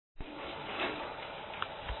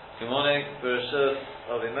Good morning, Bereshus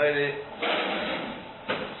Avimeli.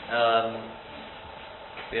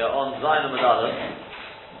 We are on Zayin Amud Aleph.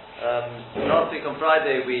 Last week on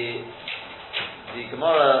Friday, the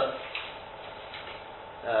Gemara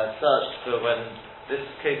searched for when this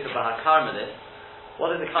case of the Karmelis,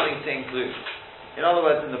 what is it coming to include? In other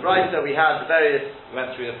words, in the Brayta we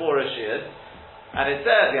went through the four Rishiyas, and it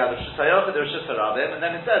said we had the Rishus HaYochid, the Rishus HaRabim, and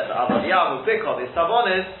then it says the Avad Yamu Bikov is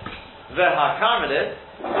Tavonis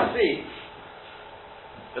Ve'HaKarmelis. See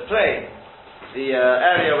the plain, the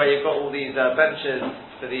area where you've got all these benches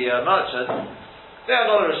for the merchants. They are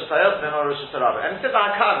not a Rishus HaYochid, they're not a Rishus HaRabim, and it said the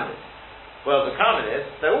HaKarmelis. Well, the Karmelis,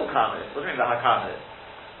 they're all Karmelis. What do you mean the HaKarmelis?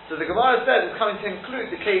 So the Gemara said it's coming to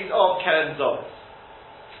include the case of Keren Zovis.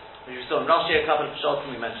 We saw in Rashi a couple of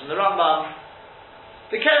Pshotim, we mentioned the Rambam.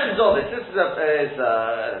 The Keren Zovis, this is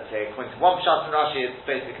let's say, according to one Pshat in Rashi,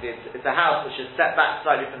 it's a house which is set back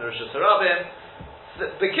slightly from the Rishus HaRabim.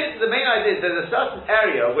 The main idea is there's a certain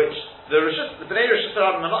area which the Bnei Rishus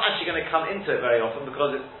HaRabim are not actually going to come into it very often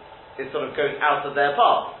because it sort of goes out of their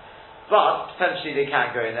path. But potentially they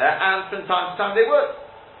can go in there, and from time to time they would.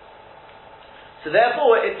 So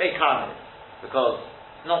therefore it's a Karmelis, because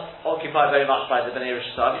it's not occupied very much by the Bnei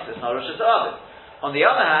Rishus HaRabim, so it's not Rishus HaRabim. On the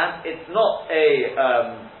other hand, it's not a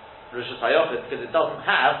Rishus HaYochid because it doesn't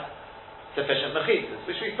have sufficient mechitzas,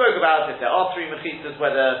 which we spoke about. If there are three mechitzas,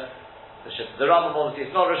 whether the Rambam obviously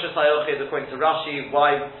it's not Rishus HaYochid according to Rashi.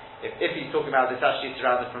 Why, if he's talking about this actually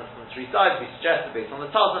surrounded from three sides, we suggested based on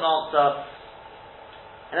the Tazan answer.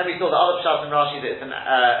 And then we saw the other pshat in Rashi that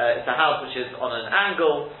it's a house which is on an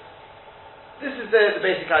angle. This is the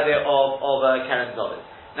basic idea of Keren Zovis.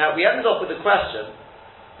 Now we ended up with a question,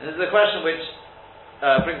 and this is a question which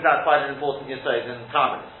brings out quite an important yesod in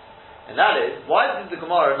Karmelis, and that is, why did the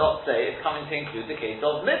Gemara not say it's coming to include the case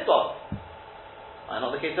of Midbar? Why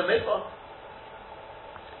not the case of Midbar?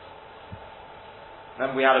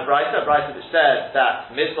 Remember we had a Brayta which said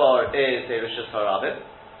that Midbar is a Rishus HaRabim,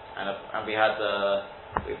 and we had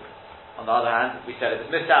on the other hand, we said it was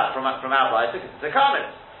missed out from our Brayta because it's a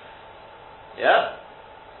Karmelis. Yeah?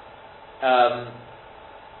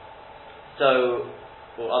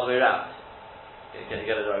 Or other way around. You get it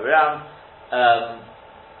the right way around.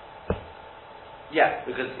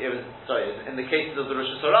 Because it was in the cases of the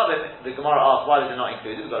Rishus HaRabim, the Gemara asked why is it not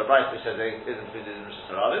included. We've got a Brayta which says it is included in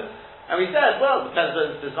Rishus HaRabim, and we said, well, it depends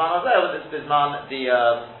whether it's Bisman Hazeh, whether it's Bisman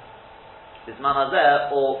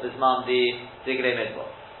Hazeh or Bisman the Digrei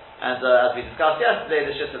Midbar. And as we discussed yesterday,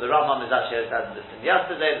 the Shit of the Rambam is actually, as listed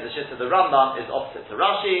yesterday, the Shit of the Rambam is opposite to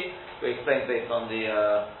Rashi. We explained based on the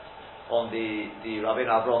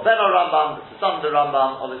Rabbeinu Avraham Ben Rambam, the son of the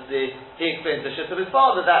Rambam. Obviously, he explains the Shit of his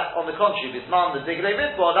father that on the contrary, Bisman the Digrei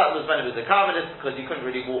Midbar, that was when it was a Karmelis because you couldn't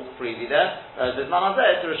really walk freely there. Bisman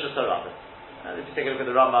Hazeh, it's a Rishus HaRabim. And if you take a look at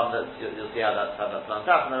the Rambam, you'll see how that's planned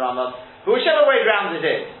out in the Rambam. But whichever way round it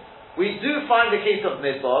is, we do find the case of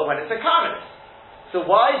Midbar when it's a Karmelis. So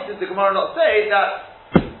why did the Gemara not say that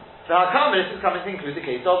the HaKarmelis is coming to include the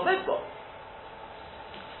case of Midbar?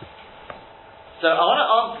 So I want to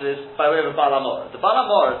answer this by way of a Baal HaMorah. The Baal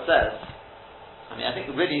HaMorah says, I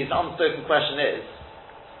think really his unspoken question is,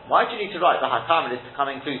 why do you need to write the HaKarmelis to come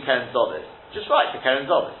include Keren Zovis? Just write the Keren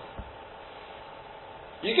Zovis.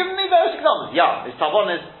 You've given me various examples. Yam is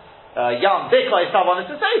Tavonis, Yam Bikla is Tavonis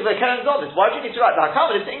to say the Keren Zovis. Why do you need to write the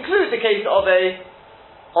HaKarmelis to include the case of a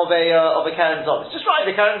Keren Zovis? Just write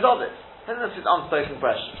the Keren Zovis. And that's his unspoken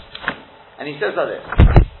question. And he says like this: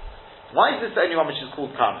 why is this the only one which is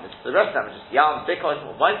called Karmelis? The rest of them are just Yam,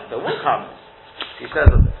 Bikla. Why is there one Karmelis? He says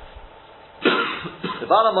like this. The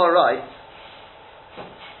Baal HaMorah writes,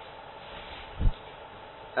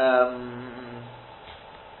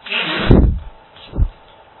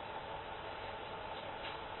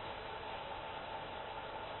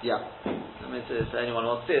 let me see if anyone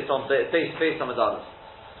wants to see it. It's on based on Medalas.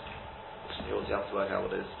 You also have to work out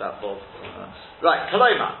what it is about both. Right,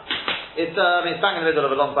 Koloma. It's bang in the middle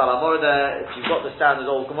of a long Baal HaMorah there. If you've got the standard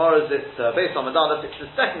old Gemaras, it's based on Medalas. It's the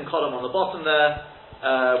second column on the bottom there,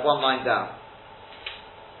 one line down.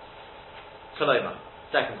 Koloma,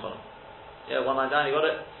 second column. Yeah, one line down, you got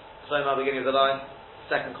it? Koloma, beginning of the line,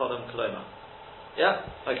 second column, Koloma. Yeah?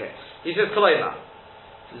 Okay. He says Koloma.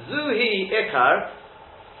 Zuhi Ikar.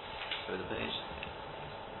 Go to the page.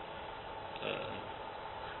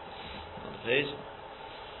 On the page.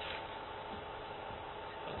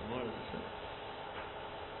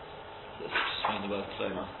 Let's just find the word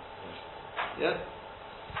Koloma. Yeah?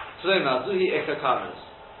 Koloma, Zuhi Ikar Karmelis.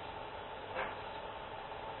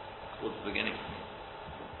 Towards the beginning.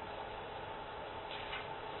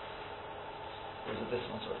 Or is it this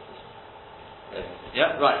one? Sorry, this one.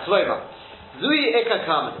 Yeah, right, Koloma. Zui Ika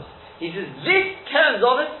Karmelis. He says, this Keren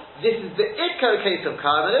Zolis, this is the Ika case of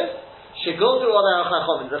Karmelis, Shegotu Ola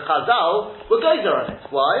Chachom, the Chazal, were geyser on it.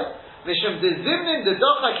 Why? Mishum de Zimnin de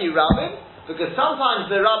Dochaki Rabbin, because sometimes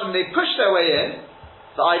the Rabbin, they push their way in,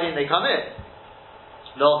 the idea they come in.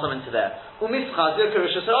 They'll come into there. Umischazir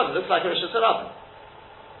Kirishas Rabbin, looks like Kirishas Rabbin.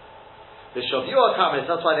 The Shavua Karmelis,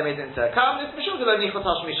 that's why they made it into a Karmelis, Mishum de Lo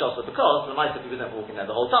Nichotash Mishosa, because the mice of people don't walk in there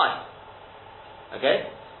the whole time. Okay?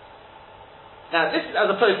 Now, this is as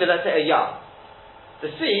opposed to, let's say, a yam. The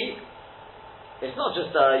sea, it's not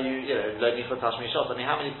just, lo nichot tashmi shot. I mean,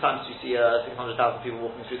 how many times do you see 600,000 people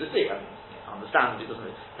walking through the sea? I mean, understand it doesn't.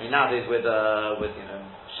 I mean, nowadays with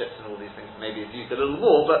ships and all these things, maybe it's used a little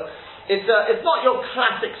more, but it's not your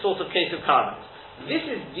classic sort of case of karmelis. This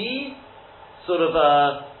is the sort of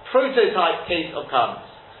prototype case of karmelis.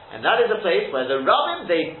 And that is a place where the rabbim,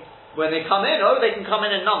 when they come in, they can come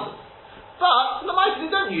in numbers. But the mice, they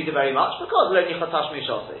don't use it very much because but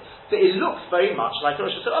it looks very much like a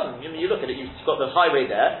Rosh Hashanah. You look at it, you've got the highway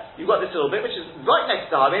there, you've got this little bit which is right next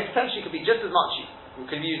to the highway, potentially could be just as much,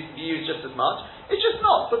 could be used just as much. It's just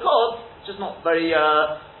not, because it's just not very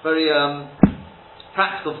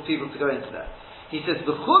practical for people to go into there. He says,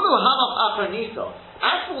 V'chulu hanoch achar nisa.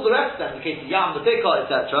 As for all the rest of them, in the case of Yam, the Bikar,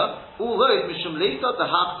 etc., all those, Mishum Lisa, the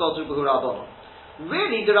Haf Godru B'hu Rabbanon.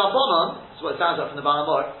 Really, the Rabbanon, that's what it sounds like from the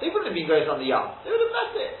Balamor, they wouldn't have been going on the Yam. They would have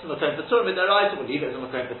left it. It's a Makom Petur, with their eyes, we'll leave it as a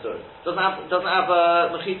Makom Petur. Doesn't have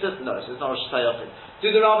Mechitas? No, so it's not Rosh Hashanah.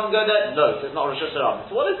 Do the Rabban go there? No, so it's not Rosh Hashanah.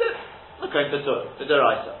 So what is it? Makom Petur, with their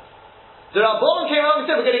eyes. The Rabbanon came along and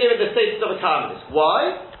said, we're going to give it the status of a Karmelis.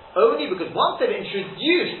 Why? Only because once they've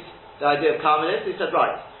introduced the idea of Karmelis, they said,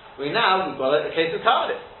 right, we've got a case of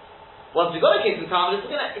Karmelis. Once we've got a case of Karmelis,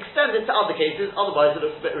 we're going to extend it to other cases, otherwise it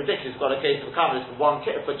looks a bit ridiculous. We've got a case of Karmelis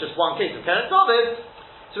for just one case of Keren Zolis,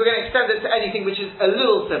 so we're going to extend it to anything which is a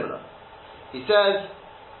little similar. He says,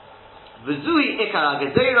 V'zui Ikar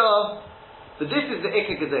HaGezerah, but this is the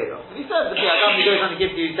Ikar Gezerah. And he says, he goes on to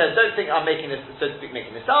give you, he says, don't think I'm making this, so to speak,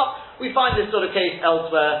 making this up. We find this sort of case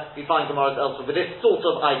elsewhere, we find Gemaras elsewhere, with this sort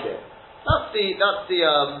of idea. That's the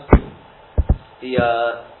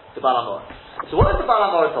Balamor. So what has the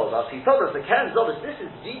Balamor told us? He told us that Keren Zolis, this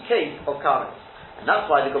is the case of Karmelis. And that's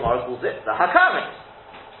why the Gemara calls it the HaKarmelis.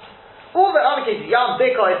 All the other cases, Yam,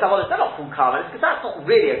 Bikar, Savolis, they're not called Karmelis, because that's not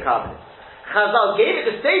really a Karmelis. Chazal gave it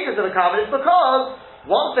the status of a Karmelis because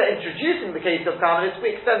once they're introducing the case of Karmelis,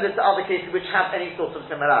 we extend it to other cases which have any sort of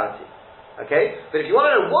similarity. Okay? But if you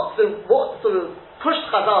want to know what sort of pushed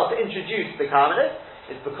Chazal to introduce the Karmelis,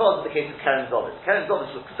 it's because of the case of Keren Zolis. Keren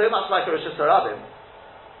Zolis looks so much like a Rosh Hashanah.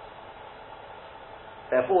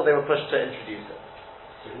 Therefore, they were pushed to introduce it.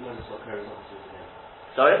 So you remind us what Keren Zolis is again?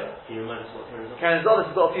 Sorry? Can you remind us what Keren Zolis is? Keren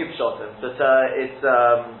Zolis has got a few pshatim, but it's,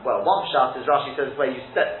 one pshat is Rashi says where you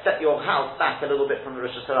set your house back a little bit from the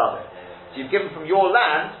Rosh Hashanah. So you've given from your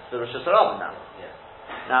land to the Rosh Hashanah now. Yeah.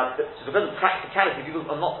 Now, so because of practicality, people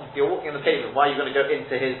are not, if you're walking on the pavement, why are you going to go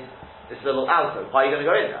into this little alcove? Why are you going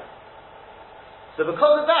to go in there? So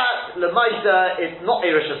because of that, Lemaisa, it's not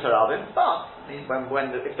a Rosh Hashanah, but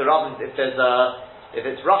if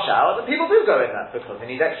it's rush hour, then people do go in there because they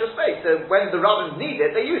need extra space. So when the rabbins need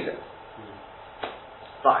it, they use it.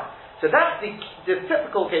 Fine. So that's the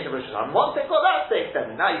typical case of Rosh Hashanah. Once they've got that, they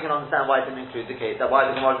extend it. Now you can understand why it didn't include the case, why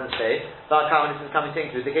the Gemara didn't say that Karmelis is coming to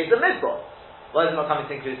include the case of Mizbah. Why is it not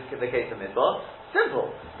coming to include the case of Mizbah?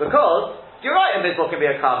 Simple. Because, you're right, a Mizbah can be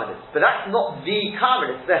a Karmelis, but that's not the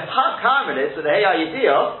Karmelis. The Karmelis, with the Hey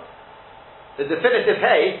Ayidiyah, the definitive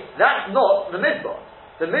Hey, that's not the Mizbah.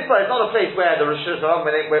 The Mizbah is not a place where the Rosh Hashanah,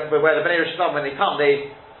 where the Bnei Rosh Hashanah, when they come,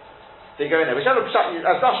 they go in there. Whichever Pshat,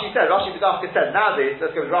 as Rashi said, Rashi B'dafka said, nowadays,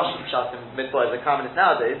 let's go with Rashi's Pshat and Mizbah as a Karmelis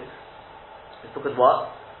nowadays, it's because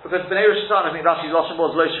what? Because Bnei Rosh Hashanah, I think Rashi's Lashon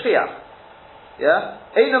was Lo Shchiach. Yeah?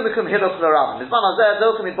 Eino Mikum Hilok L'Ram. Mizman Hazeh,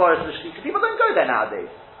 Dolkum Midboris L'Shchiach. People don't go there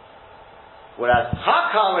nowadays. Whereas,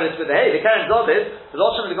 Ha-Karmelis with the Hey, the Keren Zolis, the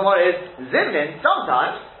Lashon of the Gemara is Zimnin,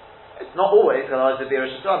 sometimes, it's not always, because otherwise it'd be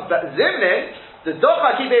Rosh Hashanah, but Zimnin, the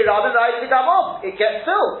Docha Kibei Rabbi Ra'id V'Gamov, it gets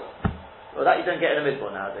filled. Well, that you don't get in a Mizbah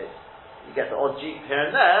nowadays. You get the odd jeep here and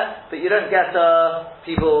there, but you don't get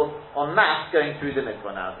people en masse going through the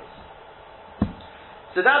Mizbah nowadays.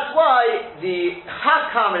 So that's why the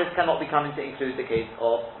Ha-Karmelis cannot be coming to include the case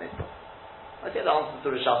of Mizbah. Okay, the answer to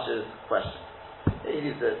Rishash's question. He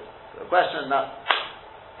used a question, that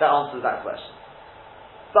answers that question.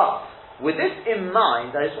 But, with this in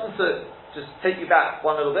mind, I just want to just take you back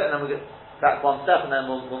one little bit, and then we'll get back one step, and then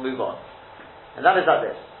we'll move on. And that is like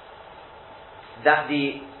this: that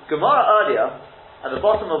the Gemara earlier, at the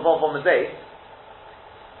bottom of Vav Amud Beis,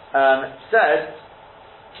 said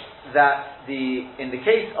that in the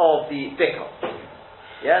case of the Bikor,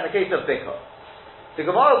 in the case of Bikor, the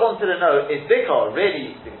Gemara wanted to know, is Bikor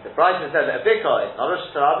really, the Brighton says that a Bikor is not Rosh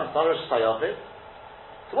Hashanah, it's not Rosh Hashanah,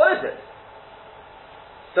 so what is it?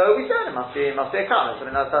 So we said it must be a karmelis. I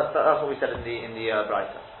mean that's what we said in the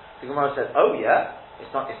Brighton. The Gemara said, oh yeah,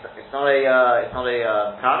 it's not a karmelis.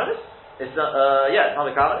 It's not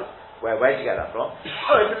a karmelis. Where did you get that from?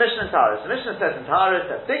 Oh, it's the Mishnah in Taurus. The Mishnah says in Taurus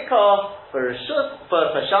that Bikor for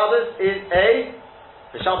Shabbos is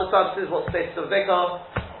for Shabbos purposes. What's the status of Bikor?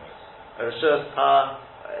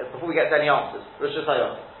 Before we get to any answers, Rosh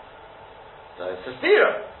Hashanah. So it's a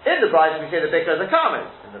stira. In the Bride we say the Bikor is a karmelis.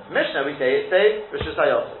 In the Mishnah we say it's a Rosh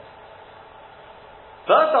Hashanah.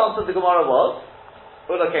 First answer of the Gemara was,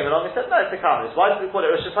 Ula came along and said, no, it's a karmelis. Why do we call it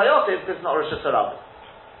Rosh Hashanah? Because it's not Rosh Hashanah.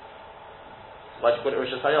 Why do you call it Rosh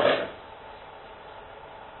Hashanah?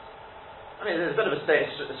 I mean, it's a bit of a strange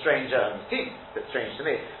theme. A bit strange to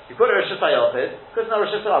me. You call it Rosh Hashanah because it's not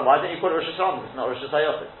Rosh Hashanah. Why don't you call it Rosh Hashanah because it's not Rosh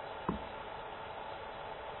Hashanah?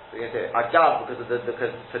 So you're going to say Agav because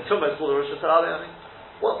for Tumah it's called Rosh Hashanah. I mean,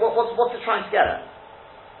 what's it trying to get at?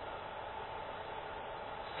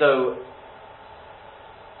 So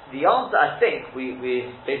the answer, I think,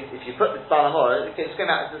 if you put this Balamor, just going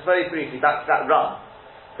back just very briefly back to that Ram.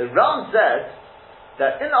 The Ram said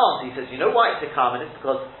that in the answer he says, you know why it's a karmelis?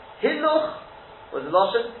 Because Hiluch was the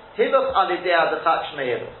Lashon, Hiluch alidei adachat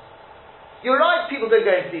shmei Hiluch. You're right, people don't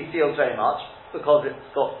go into these fields very much because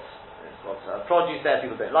it's got produce there,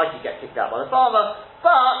 people don't like it, get kicked out by the farmer.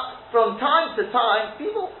 But from time to time,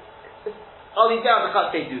 people alidei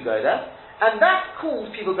adachat they do go there, and that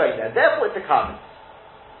calls people going there. Therefore, it's a karmelis.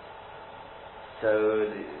 So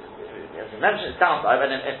as we mentioned, it's downside,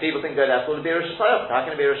 and if people think go there, it's going to be a Rosh Hashanah. How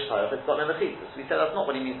can it be a Rosh Hashanah? It's got no mechitzas. We said that's not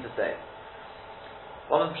what he means to say.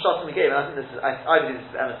 One of the pshatim we gave, and I think I believe this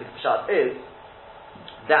is Emerson Pshat, is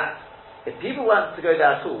that if people weren't to go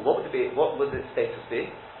there at all, what would its status be?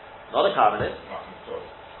 Not a karmelis.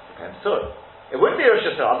 Okay, so it wouldn't be a Rosh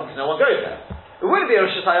Hashanah because no one goes there. It wouldn't be a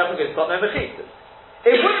Rosh Hashanah because it's got no mechitzas.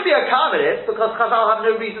 It wouldn't be a karmelis because Chazal have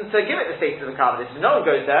no reason to give it the status of a karmelis. If no one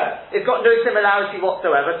goes there, it's got no similarity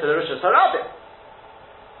whatsoever to the Rosh Hashanah.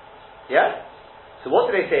 Yeah? So what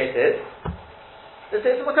do they say it is? They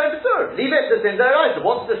say it's a Makom B'Tur. Leave it as in Doraisa.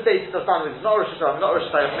 What's the status of something which is not Rosh Hashanah, not Rosh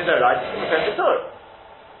Hashanah, it's Doraisa, it's a Makom B'Tur.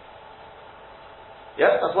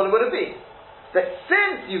 Yeah? That's what it would be. But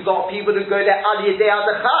since you've got people who go there Al Yedei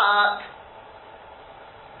Adachat,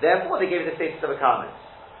 therefore they gave it the status of a karmelis.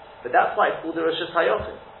 But that's why it's called the Rosh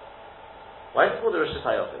Hashanah. Why is it called the Rosh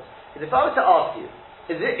Hashanah? Because if I were to ask you,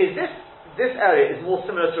 is this area is more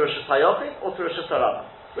similar to Rosh Hashanah or to Rosh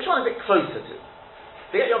Hashanah? Which one is it closer to?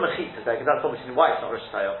 Forget your mechitzas there, because that's obviously why it's not Rosh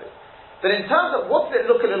Hashanah. But in terms of what does it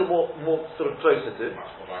look a little more sort of closer to?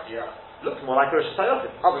 Much more like Looks more like Rosh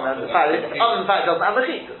Hashanah. Other than the fact it doesn't have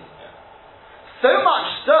mechitzas. So much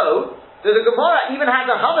so that the Gemara even has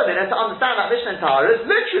a hammer in it to understand that Mishnah and Taurus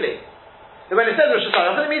literally. So when it says Rosh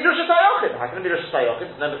Hashanah, it means Rosh Hashanah. How can it be Rosh Hashanah?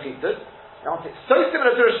 It's no mechitzas. It's so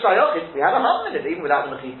similar to Rosh Hashanah, we have a hammer in it, even without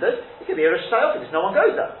the mechitzas. It could be a Rosh Hashanah because no one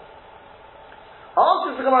goes there.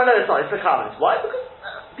 Answers the Gemara, no, it's not. It's the karmelis. Why? Because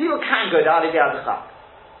people can go to Ali Bi'adachak.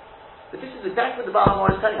 But this is exactly what the Baal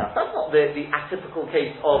HaMor is telling us. That's not the atypical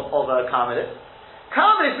case of a karmelis.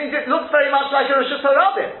 Karmelis means it looks very much like a Rosh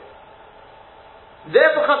Hashanah.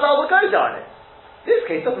 Therefore, Chazal will go down it. This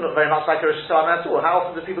case doesn't look very much like a Rosh Hashanah at all. How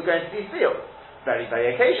often do people go into these fields? Very,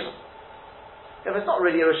 very occasional. If it's not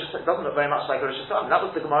really a Rosh Hashanah, it doesn't look very much like a Rosh Hashanah. That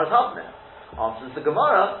was the Gemara's half minute. Answers the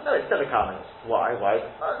Gemara, no, it's still a karmelis. Why? Like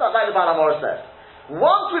the Baal HaMor says.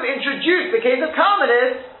 Once we've introduced the case of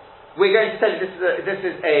karmelis, we're going to tell you this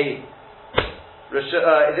is a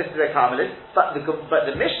karmelis, but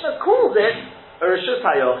the Mishnah calls it a Rosh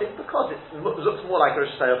Hashanah because it looks more like a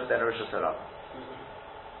Rosh Hashanah than a Rosh Hashanah.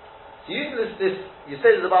 So using this, you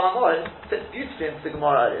say to the Baal HaMor, it fits beautifully into the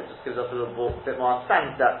Gemara earlier. It just gives us a little bit more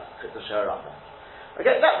understanding that it's a Shah.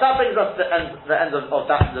 Okay, that brings us to the end of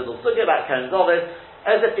that little sugya about Keren Zovid.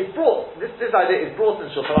 As it brought, this idea is brought in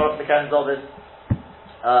Shulchan Aruch to Keren Zovid.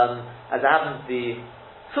 As it happens, the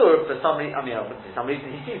Tur, for some reason, I wouldn't say some reason,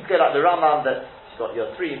 he seems to go like the Rambam, that you've got your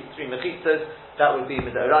three mechitzas, that would be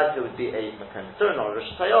Midoraita, it would be a Makom B'Tur, not a Rosh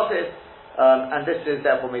Hashanah, and this is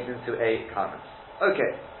therefore made into a karmelis.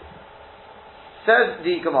 Okay. Says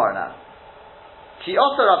the Gemara now. Ki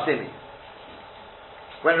also Rav Dimi.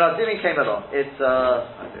 When Rav Dimi came along, it's,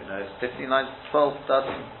 I don't know, it's 15 lines, 12,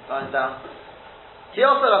 13 lines down. Ki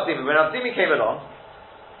also Rav Dimi. When Rav Dimi came along,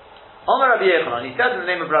 Omer Rabbi Yechanan, he said in the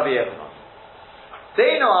name of Rabbi Yechanan,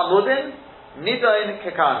 Deino Amudin, Nidain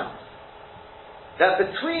Kekanim. That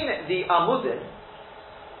between the Amudin,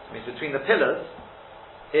 I mean between the pillars,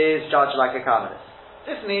 is judged like a karmelis.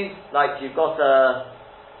 This means, like you've got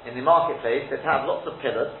in the marketplace, they'd have lots of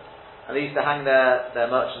pillars, and they used to hang their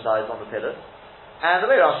merchandise on the pillars. And the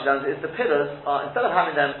way Rashi does it is the pillars are, instead of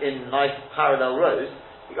having them in nice parallel rows,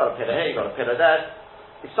 you've got a pillar here, you've got a pillar there.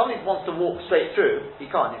 If somebody wants to walk straight through, he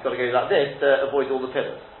can't, he's got to go like this to avoid all the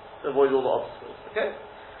pillars, to avoid all the obstacles. Okay?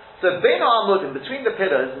 So Bein Amudim, between the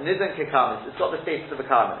pillars, Nizan Kekamis, it's got the status of a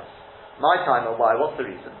karmelis. My time or why, what's the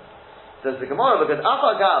reason? Says the Gemara, because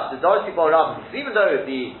Afagav, the Dorsi Bo Rabban, even though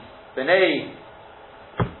the Bnei,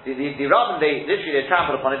 the Rabban, they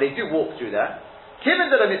trample upon it, they do walk through there.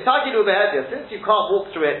 Given that a Mitagilu Behedia, since you can't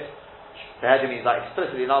walk through it, Behedia means like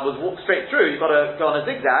explicitly, in other words, walk straight through, you've got to go on a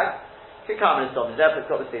zigzag, Kekamis Dom, therefore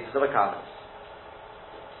it's got the status of a karmelis.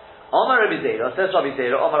 Omar Rabbi Zera, says Rabbi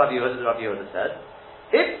Zera, Omar Rabbi Yehuda said,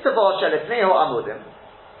 if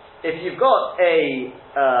you've got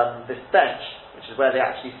this bench, which is where they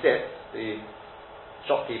actually sit, the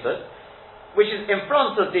shopkeepers, which is in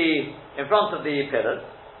front of the pillars,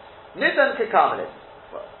 nidan kekamelis.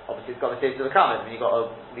 Well, obviously it's got the status of a karmelis. I mean, you've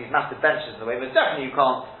got these massive benches in the way, but definitely you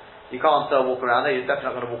can't walk around there. You're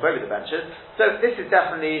definitely not going to walk over the benches. So this is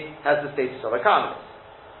definitely has the status of a karmelis.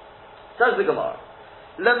 Says the Gemara,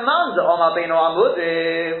 lemanza omar beino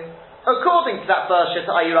amudim. According to that first Shita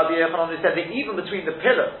Ayi Rabbi Yochanan, who said that even between the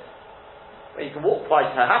pillars, where you can walk quite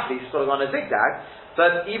happily, you've got to go on a zigzag,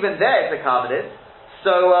 but even there it's a karmelis. So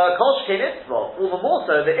Kol Shkein Itzvah, all the more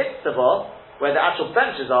so the Itzvah, where the actual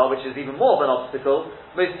benches are, which is even more of an obstacle,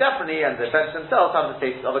 most definitely, and the benches themselves have the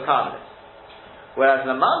status of a karmelis. Whereas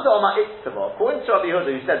Lamanda Oma Itzvah, according to Rabbi Yehuda,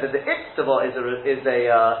 who said that the Itzvah is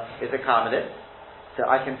a karmelis, so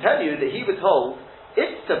I can tell you that he would hold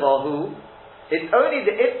Itzvah who. It's only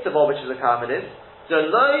the Itzvah which is a karmelis,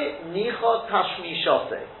 Deloi Nichot Tashmi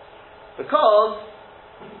Shosei. Because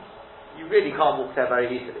you really can't walk there very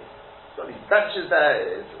easily. So these benches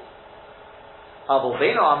there. Avol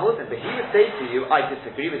Beino Amudim, but he would say to you, I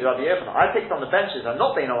disagree with Rabbi Yochanan. I picked on the benches and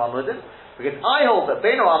not Beino Amudim, because I hold that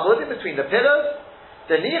Beino Amudim between the pillars,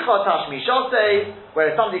 the Nichot Tashmi Shosei,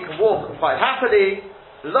 where somebody can walk quite happily,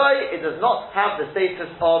 Loi, it does not have the status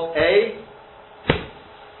of a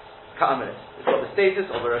karmelis. It's got the status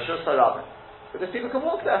of a Rosh Hashanah, because people can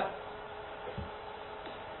walk there.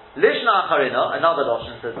 Lishna Acharina, another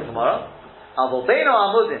Lashon, says the Gemara, Avol Beino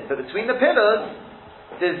Amudim, but between the pillars,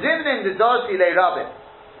 the Zimnim, the Darsi Le Rabin,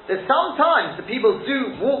 that sometimes the people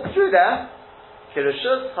do walk through there,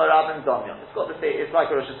 Kirishus Harabim Domyon. It's got the state, it's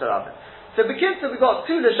like a Rosh Hashanah. So we've got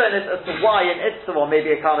two Lashonis as to why in Itzvah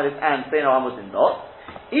maybe a karmelis and Beino Amudim not.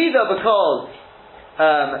 Either because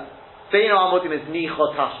Beino Amudim is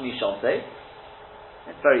Nichot Tashmi Shosei,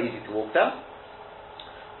 it's very easy to walk there.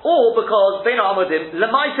 Or because Beino Amudim,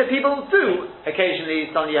 Lamaisa people do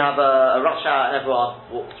occasionally, suddenly you have a rush hour and everyone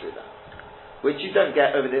walks through there. Which you don't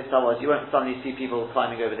get over the Itzavos. You won't suddenly see people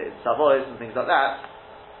climbing over the Itzavos and things like that.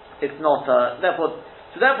 It's not, therefore,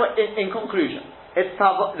 in conclusion, the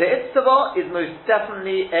Itzavah is most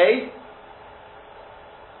definitely a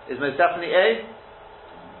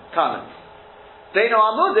karmelis. Beino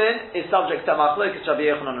Amudim is subject to Machlokes Rabbi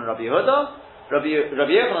Yochanan and Rabbi Yehuda.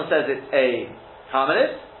 Rabbi Yochanan says it's a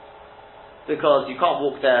karmelis because you can't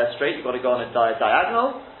walk there straight, you've got to go on a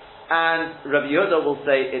diagonal. And Rabbi Yehuda will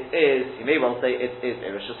say he may well say it is a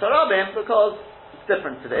Rosh Hashanah because it's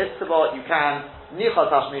different to the Itzvah. You can Nichot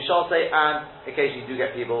Tashmi Shosei, and occasionally you do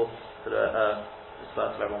get people to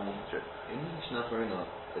disperse of everyone walking through. In Mishnah Marina,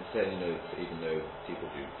 it said, even though people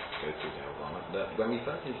do go through the Obama, that when we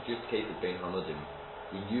first introduced the case of Bein Hamudim,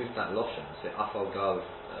 we used that Lashon, say Afal Gav,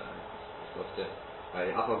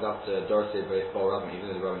 Afal Gav to Dorsey Bo Rabban,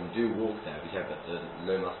 even though the Rabban do walk there, we have that the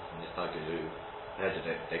Lomas and the Stagilu,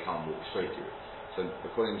 they can't walk straight through it. So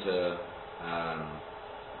according to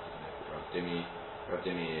Rav Dimi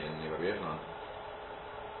and Rabbi Yochanan,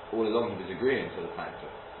 all along he was agreeing to the fact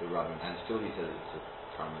that the Rabban, and still he says it's a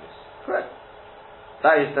karmelis. Correct.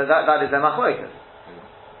 That is their machlokes.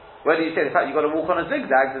 Whether you say the fact you've got to walk on a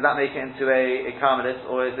zigzag, does that make it into a karmelis,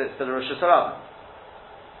 or is it still a Rosh Hashanah?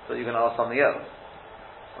 So you're going to ask something else.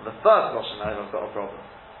 On the first Lashon, I've got a problem.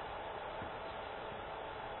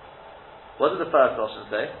 What did the first Lashon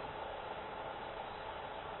say?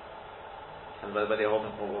 And what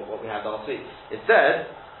we had last week. It says,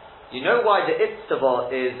 you know why the Itzvah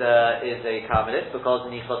is a karmelis? Because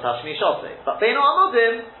Nichot Tashmi Shosei. But Beino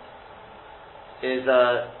Amudim is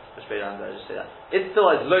just say that.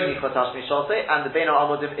 Itzvah is Lo Nichot Tashmi Shosei, and the Beino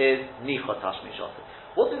Amudim is Nichot Tashmi Shosei.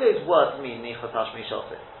 What do those words mean, Nichot Tashmi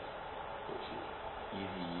Shosei?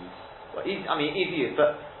 Easy use. Well, easy use.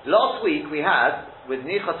 But last week we had with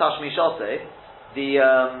Nichot Tashmi Shosei the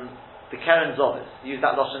Keren Zovis. Use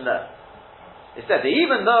that Lashon there. It said that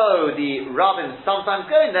even though the rabbins sometimes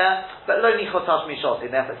go in there, but lo nichotash mishos,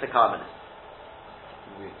 in there it's a karmelis.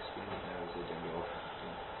 We explain it now as a general offer.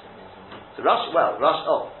 So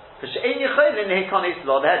because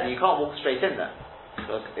you can't walk straight in there.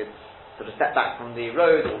 Because it's sort of set back from the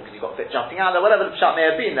road, or because you've got a bit jumping out there, whatever the pshat may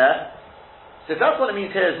have been there. So if that's what it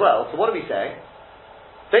means here as well, so what are we saying?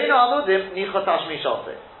 Beino amudim nichotash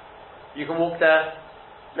mishos. You can walk there,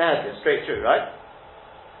 lehedim, straight through, right?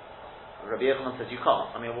 Rabbi Yochanan says you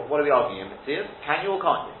can't. I mean, what are we arguing? Can you or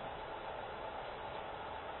can't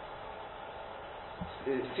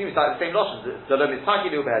you? It seems like the same lotion. Rabbi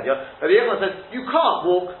Yochanan says you can't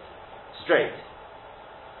walk straight.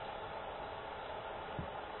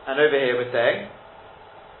 And over here we're saying,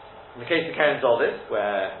 in the case of Keren Zolis,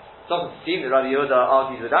 where it doesn't seem that Rabbi Yehuda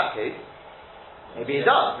argues with that case, maybe he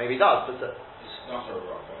does, but it's not a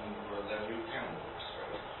rock, but then you can walk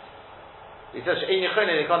straight. He says, She'ein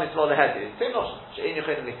Yechonin Likanis Lo Lehedia. Same notion. She'ein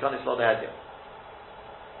Yechonin Likanis Lo Lehedia.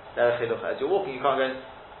 As you're walking, you can't go in.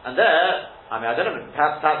 And there, I mean, I don't know,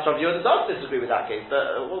 perhaps Rabbi Yehuda does disagree with that case,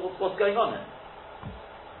 but what's going on here?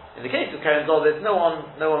 In the case of Keren Zolis, no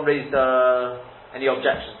one raised any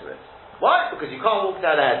objection to it. Why? Because you can't walk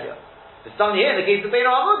there Lehedia. It's done here in the case of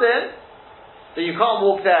Beino Amudim, that you can't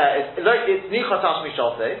walk there. It's Nichotash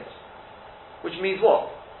Mishose, which means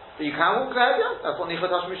what? That you can walk Lehedia? That's what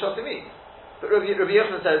Nichotash Mishose means. But Rabbi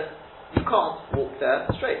Yochanan says, you can't walk there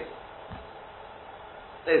straight.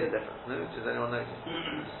 There's a difference. No? Does anyone notice?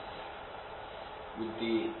 With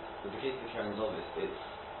the case of Keren Zolis, it's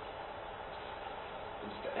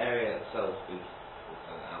the area itself is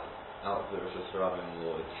out of the Rosh Hashanah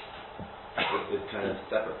law. It's kind of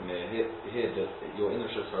separate from here. Here you're in the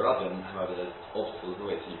Rosh Hashanah, however there's obstacles in the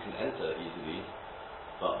way, so you can enter easily,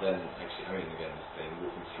 but then actually, I mean, again, this thing,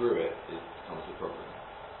 walking through it becomes a problem.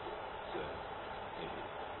 So,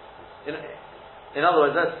 in other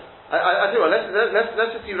words, let's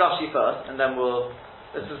just do Rashi first, and then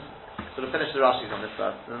let's just sort of finish the Rashis on this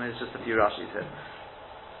first. And there's just a few Rashis here.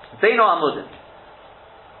 Beino Amudim.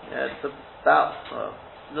 Yeah, it's about a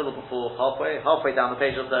little before halfway down the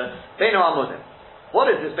page or so. Beino Amudim. What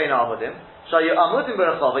is this Beino Amudim? So you Amudim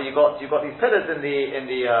Berachava. You got these pillars in the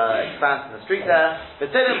expanse in the street there.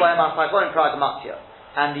 V'teilim b'hem asagor in Pragmatia.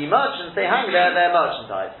 And the merchants, they hang there their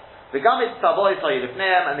merchandise. The Gamit Savoy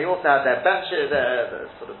Soyilifneim, and they also have their benches,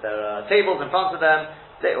 their tables in front of them,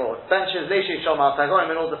 or benches, Leishi Shomar Tagorim,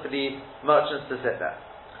 in order for the merchants to sit there.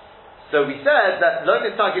 So we said that Lo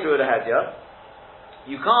Mistagidu Lehedia,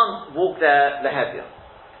 you can't walk there Lehedia.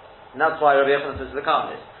 And that's why Rabbi Yochanan says to the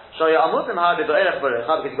Karmelis, Shoya Amutim Ha'avid O'erech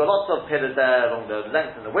B'Recha, because you've got lots of pillars there along the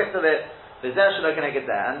length and the width of it, there's there Shelo Keneged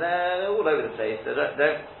there, and they're all over the place.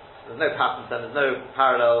 There's no pattern, there's no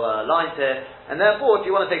parallel lines here, and therefore, if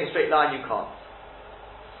you want to take a straight line, you can't.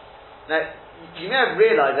 Now, you may have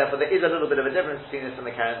realised, therefore, there is a little bit of a difference between this and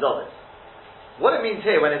the Keren Zolis. What it means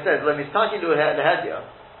here when it says, Lemistaki lu lehedia,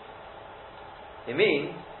 it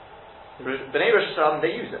means, B'nai Rosh Hashanah,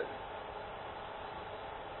 they use it.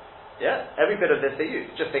 Yeah? Every bit of this they use,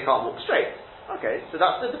 just they can't walk straight. Okay, so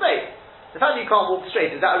that's the debate. The fact that you can't walk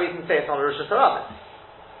straight, is that a reason to say it's not a Rosh Hashanah?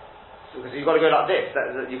 Because you've got to go like this,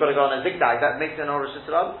 you've got to go on a zigzag, that makes it an Rosh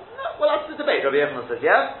Hashanah? No, well, that's the debate. Rabbi Yochanan says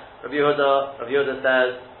yes, Rabbi Yehuda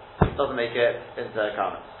says it doesn't make it into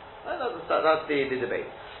Karmelis. That's the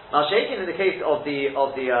debate. Now, shaking in the case of the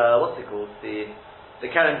what's it called, the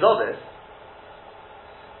Keren Zolis,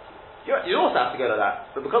 you also have to go like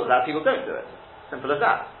that, but because of that, people don't do it. Simple as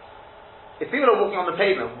that. If people are walking on the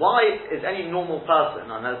pavement, why is any normal person,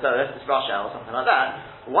 I know unless it's rush hour or something like that,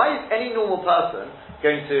 why is any normal person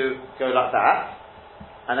going to go like that,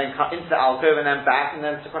 and then cut into the alcove and then back, and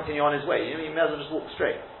then to continue on his way? You may as well just walk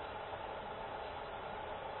straight.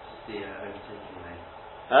 Just the overtaking lane.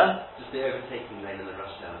 Huh? Just the overtaking lane in the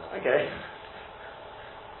rush hour. Okay.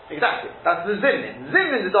 Exactly. That's the zimnin.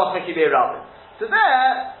 Zimnin is the Doch Mekibei Rabbin. So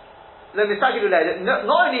there, not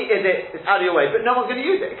only is it's out of your way, but no one's going to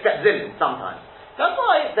use it except zimnin sometimes. That's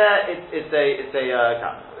why there it's a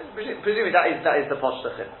presumably that is the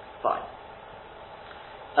poshtachin. Fine.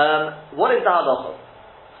 What is the halacha?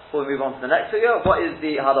 Before we move on to the next figure, what is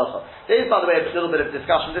the halacha? There is, by the way, a little bit of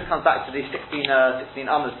discussion. This comes back to the 16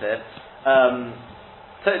 Amos here.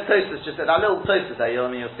 Tosfos just said, that little Tosfos there,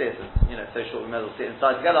 you'll see it, it's so short we may as well see it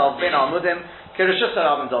inside together. Ben Amudim, Kirishus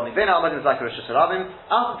Harabim Domi. Ben Amudim is like Kirishus Harabim.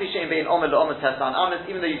 After Pishain Bein Omer L'Omer Tesan Amos,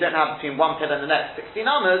 even though you don't have between one pillar and the next 16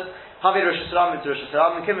 Amos, Havi Rosh Hashanah to Rosh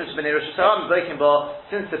Hashanah, Kimmich B'nei Rosh Hashanah, Boikim Bo,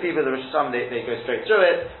 since the people of the Rosh Hashanah, they go straight through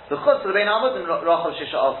it. The Chutz of the Ben Amudim, Rachel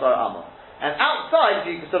Shisha Alfar Amos. And outside,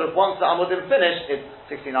 you can sort of, once the Amudim finish, it's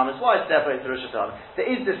 16 amas wide, therefore it's the Rosh Hashanah. There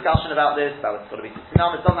is discussion about this, about it's got to be 16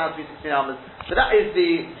 amas, doesn't have to be 16 amas, but that is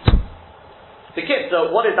the kitzur.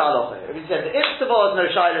 What is the halacha? If you said the Itztavah is no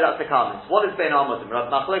shayla, that's the Karmelis. What is Bein Amudim?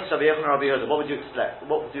 Machlek, Rabbi Yochanan, Rabbi Yehuda. What would you expect?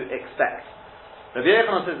 Rabbi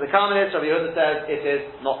Yochanan says the Karmelis, Rabbi Yehuda says it is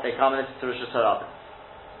not a Karmelis, it's a Rosh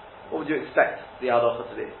Hashanah. What would you expect the halacha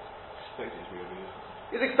to be?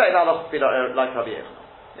 You'd expect the halacha to be like Rabbi Yochanan.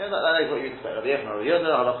 Yeah, that is what you'd expect. Rabbi Yochanan, Rabbi Yehuda,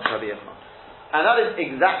 halacha Rabbi Yochanan. And that is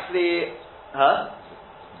exactly,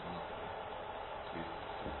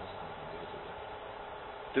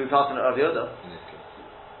 do we pass on Rabbi Yehuda? In this case.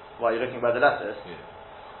 Why, you're looking by the letters? Yeah.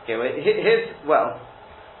 Okay, well,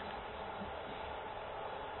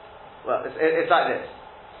 it's like this.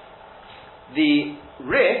 The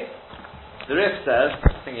Rif says,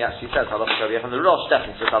 I think he actually says halacha Rabbi Yochanan. The Rosh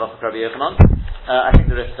definitely says halacha Rabbi Yochanan. I think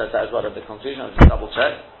the Rif says that as well at the conclusion. I'll just double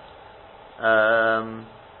check.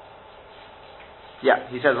 Yeah,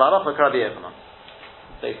 he says halacha Rabbi Yochanan.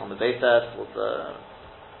 Based on the base there, towards the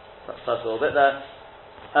first little bit there.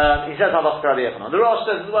 He says halacha Rabbi Yochanan. The Rosh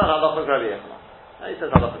says as well halacha Rabbi Yochanan. He says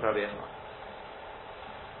halacha Rabbi Yochanan.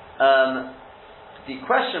 The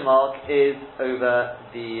question mark is over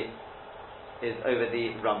the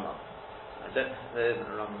Rambam. There isn't a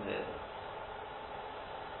Rambam here.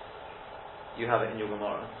 You have it in your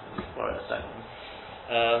Gemara. Just borrow it a second.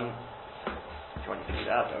 If you want to read it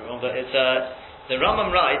out, everyone. But it's the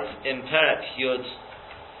Rambam writes in Perek Yud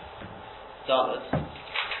Dalet.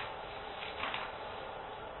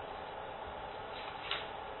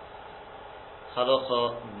 Halacha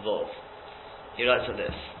Vov. He writes like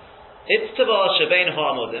this. Itztava shebein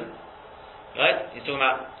ha'amodim. Right? He's talking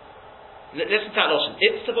about. Listen to that lotion.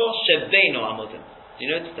 Itztava shebein ha'amodim. Do you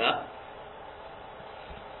notice that?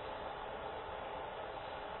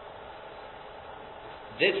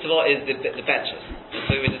 The Itztava is the benches.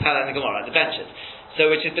 So we just had that in the Gemara, right? The benches. So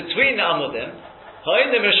which is between the amodim. Ha'in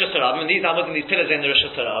the Rosh Hashanah, these amodim, these pillars in the Rosh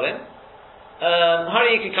Hashanah.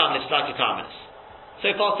 Hari you can come, it's like a Karmelis. So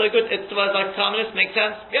far so good. Itztava is like a Karmelis, makes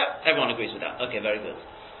sense? Yeah, everyone agrees with that. Okay, very good.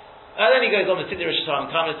 Then he goes on to Siddur Rosh Hashanah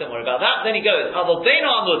and Karmelis, don't worry about that. Then he goes, Aval Bein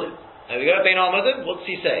Amudim. There we go, Bein Amudim. What does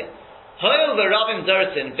he say? Hoil the Rabbim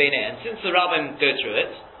Zeratin Bein. And since the Rabbim go through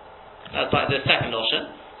it, that's like the second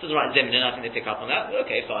notion. Doesn't write Zimnin, I think they pick up on that.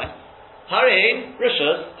 Okay, fine. Harein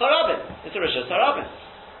Rishus Harabim. It's a Rishus Harabim.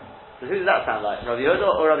 So who does that sound like? Rabbi Yehuda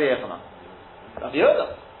or Rabbi Yochanan? Rabbi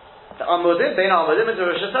Yehuda. The Amudim, Bein Amudim is a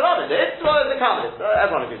Rishus Harabim. The Itzvah is the Karmelis.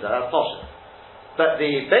 Everyone agrees that. That's posh. But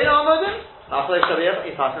the Bein Amudim,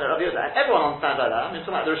 he's passing it Rabbi Yehuda, and everyone understands like that. I mean,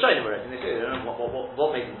 talking about the Rishonim already. They don't know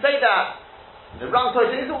what makes him say that. The Ram Tosh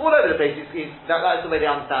is all over the place. That's the way they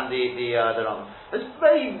understand the Ram. Just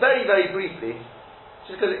very, very, very briefly,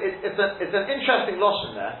 just because it's an interesting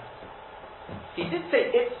lotion there. He did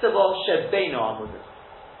say Itzavah Shebeino Amudim.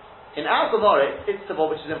 In our Gemara, it's Itzavah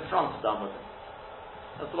which is in front of the Amudim.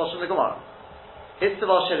 That's the lotion of the Gemara.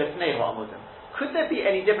 Itzavah Shelifnei Amudim. Could there be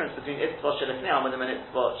any difference between Itzavah Shelifnei Amudim and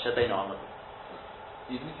Itzavah Shebeino Amudim?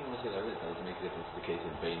 Even if you want to say like this, does it make a difference to the case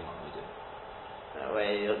of Bein Amudim? No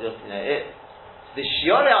way, the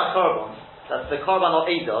Shiorei HaKorban, that's the Korban of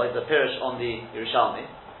Eidah, is the Pirish on the Yerushalmi.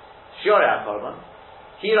 Shiorei HaKorban.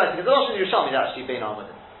 He writes, because the Rosh Yerushalmi is actually Bein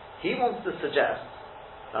Amudim. He wants to suggest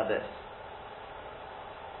like this.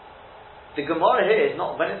 The Gemara here is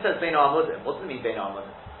not, when it says Bein Amudim, what does it mean Bein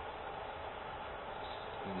Amudim?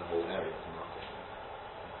 In the whole area of the market.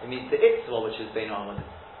 It means the Itzvah which is Bein Amudim.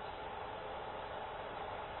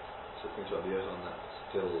 So think about the years on that,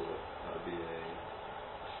 still, that would be a...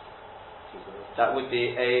 That would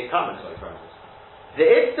be a Karmelis. Sorry, Karmelis. The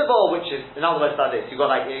Itzvah which is, in other words like this, you've got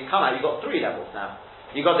like, in Kana, you've got three levels now.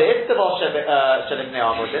 You've got the Itzvah Shelifnei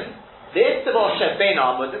Amudim, the Itzvah Shebein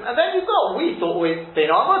Amudim, and then you've got, we thought always Bein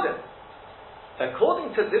Amudim.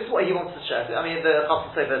 According to this, what he wants to stress, I mean, the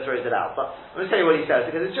Chasam Sofer throws it out, but I'm going to tell you what he says,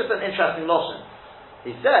 because it's just an interesting lotion.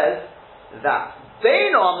 He says that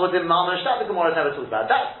Bein Amudim Mamash, that the Gemara has never talked about.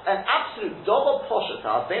 That's an absolute double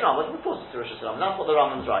poshetar. Bein Amudim, of course it's Rosh Hashanah, that's what the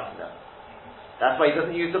Rambam's writing there. That's why he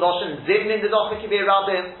doesn't use the lotion Zivn in the Docha Kibir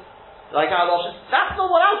Rabbim, like our lotion. That's not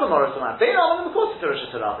what our Gemara is talking about. Bein Amudim, of course it's Rosh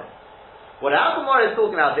Hashanah. What our Gemara is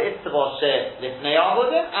talking about, the Itzavah Shelifnei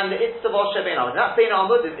Amudim and the Itzavah Shebein Amudim. That Bein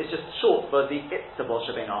Amudim is just short for the Itzavah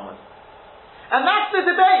Shebein Amudim. And that's the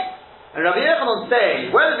debate. And Rabbi Yochanan saying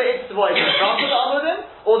whether the Itzavah is in front of the Amudim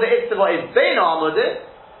or the Itzavah is Bein Amudim,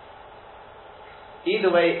 either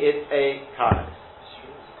way it's a Karmelis.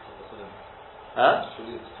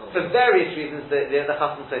 For various reasons the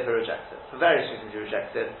Chasam Sofer rejects it. For various reasons he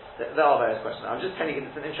rejects it. There are various questions. I'm just telling you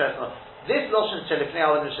it's an interesting one. This Lashon Shelifnei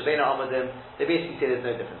Avodim Shebeinu Amadim, they basically say there's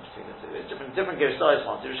no difference between the two. There's different Gersois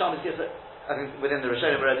ones. The Rishonim gives it, I think within the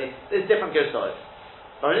Rishonim already, there's different Gersois.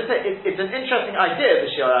 But I just say it's an interesting idea, the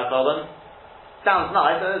Shiur HaKolim. Sounds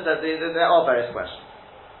nice, but there are various questions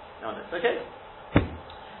on this. Okay?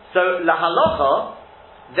 So, La Halacha,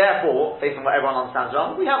 therefore, based on what everyone understands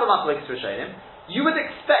wrong, we have a Machlokes Rishonim. You would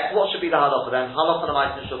expect what should be the Halacha then? Halacha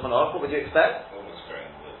L'maisa Shulchan Aruch, what would you expect? Almost going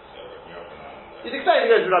with Rabbi Yochanan. You'd expect it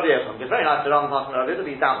goes with Rabbi Yochanan. It's very nice to run past Rabbi Yochanan, but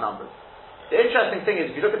he's down numbers. The interesting thing is,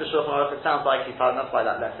 if you look at the Shulchan Aruch, it sounds like that's why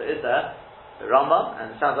that letter is there, the Rambam, and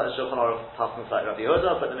it sounds like the Shulchan Aruch passes like Rabbi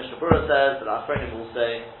Yehuda, but the Mishnah Berurah says, that our friends will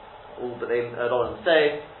say, a lot of them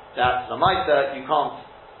say, that L'maisa, you can't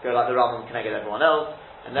go like the Rambam connect with everyone else,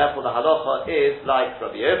 and therefore the halacha is like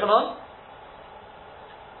Rabbi Yochanan.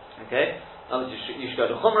 Okay, you should go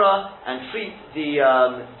to Chumrah and treat the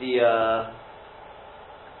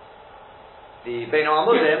Beinu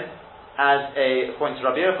Amudim as according to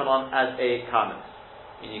Rabbi Yochanan, as a karmelis.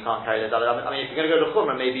 You can't carry the Daled. I mean, if you're going to go to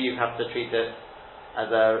Chumrah, maybe you have to treat it as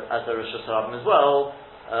a Rosh Hashanah as well.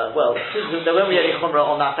 There won't be any Chumrah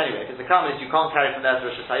on that anyway. If it's a karmelis, you can't carry from there to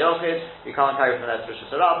Rosh Hashanah, you can't carry from there to Rosh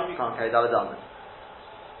Hashanah, you can't carry Daled.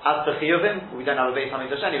 As for Chiyuvim, we don't have a Beis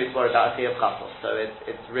Hamikdash anyway to worry about a Chiyuv Chasol. So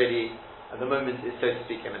it's really, at the moment, it's so to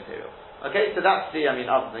speak immaterial. Okay, so that's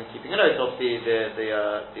other than keeping a note of the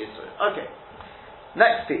story. Okay,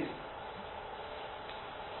 next piece.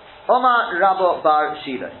 Omar Rabba Bar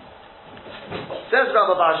Shila. Says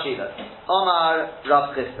Rabba Bar Shila. Omar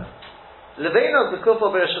Rab Chisda. Leveino Zekufo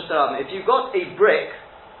B'Rosh Hashanah. If you've got a brick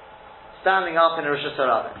standing up in a Rosh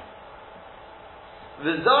Hashanah,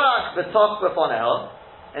 V'zorak B'tok B'fonel,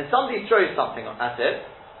 and somebody throws something at it,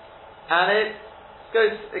 and it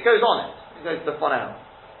goes on it. It goes B'fonel.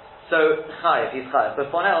 So Chayev, he's Chayev.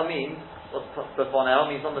 B'fonel means, what's B'fonel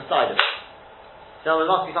means on the side of it. So there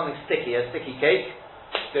must be something sticky, a sticky cake,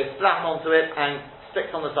 goes flat onto it and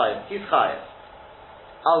sticks on the side. He's Chayev.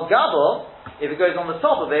 Al Gabo, if it goes on the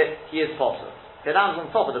top of it, he is Potter. If it lands on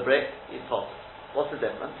top of the brick, he's Potter. What's the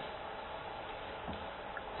difference?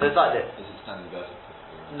 So it's like this. Is it standing vertically?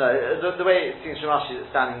 No, the way it seems from Rashi is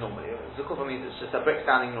it's standing normally. Zukufa means it's just a brick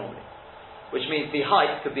standing normally. Which means the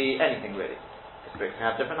height could be anything really. Because bricks can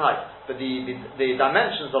have different heights. But the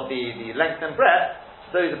dimensions of the length and breadth,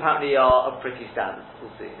 those apparently are pretty standard.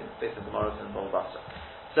 We'll see. It's based on the Morrison and Bolbasta.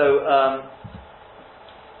 So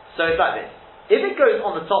it's like this. If it goes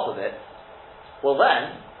on the top of it, well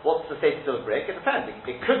then, what's the status of a brick? It depends. It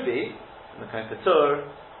could be Mekom Patur,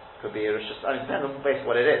 could be a Rosh Hashanah. It depends on based on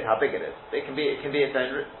what it is, how big it is. It can be its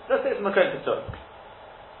own. Let's say it's Mekom Patur.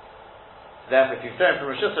 Therefore, if you throw it from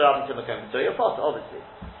Rosh Hashanah to Mekom Patur, you're part, obviously.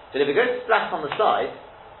 But if it goes flat on the side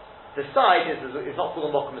is not called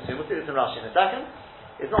a Mokum Masum. We'll see this in Rashi in a second.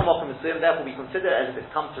 It's not Mokum Masum, therefore we consider it as if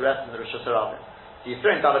it's come to rest in the Rosh Hashanah. So you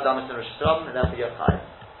throw in Daled Amos in Rosh Hashanah, and therefore you're Chayev.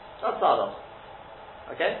 That's Salah.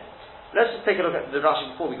 Okay? Let's just take a look at the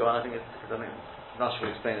Rashi before we go on. I think Rashi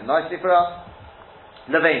will explain it nicely for us.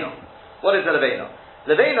 Leveino. What is a Leveino?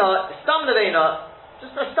 Leveino, Stam Leveino,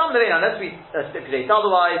 just a Stam Leveino, unless we stipulate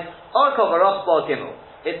otherwise, Arkov Arach Bar Gimel.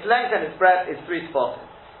 Its length and its breadth is 3 spots.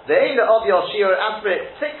 The Eila of your Shiur, as for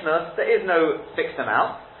its thickness, there is no fixed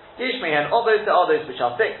amount. Yishmehen others, there are those which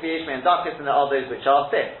are thick, Yishmehen Dakis, and there are those which are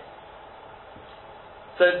thick.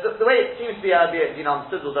 So the way it seems to be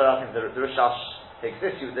understood, although I think the Rishash takes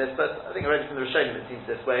issue with this, but I think already from the Rishonim it seems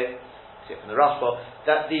this way, see it from the Rashba,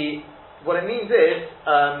 that what it means is,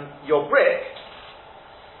 your brick,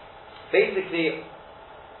 basically,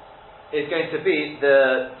 is going to be,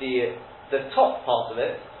 the top part of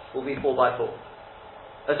it will be 4x4.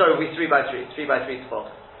 Will be 3x3, 3x3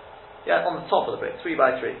 spot. Yeah, on the top of the brick,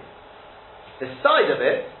 3x3. The side of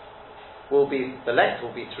it will be, the length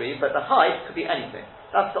will be 3, but the height could be anything.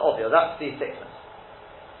 That's the obvious, that's the thickness.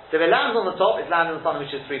 So if it lands on the top, it lands on something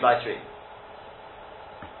which is 3x3.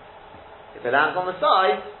 If it lands on the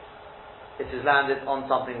side, it has landed on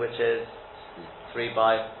something which is 3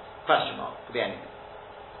 by question mark. Could be anything.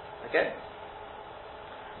 Okay?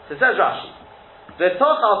 So it says Rashi. The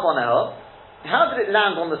toch al. How did it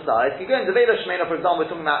land on the side? If you go into Veda Shemena, for example,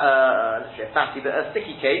 we're talking about let's say a fatty, but a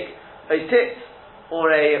sticky cake, a tit,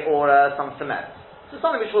 or some cement. So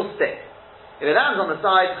something which will stick. If it lands on the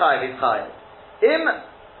side, chayiv is chayiv. Im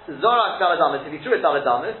zorak daladamis. If you threw it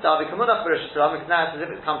daladamis, davi kamunach b'Rosh Hashanah, because now it's as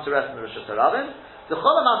if it comes to rest in the Rosh Hashanah. The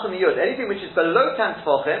cholam yud, anything which is below 10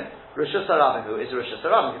 tefachim, Rosh Hashanah, who is Rosh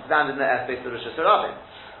Hashanah, it's landed in the airspace of Rosh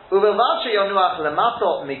Hashanah. Uvelvav sheyonuach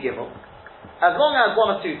lemato migimel. As long as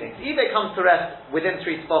one of two things. Either it comes to rest within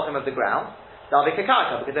 3 tefachim of the ground, davi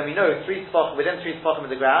kakarka, because then we know 3 tefachim, within 3 tefachim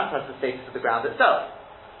of the ground has the status of the ground itself.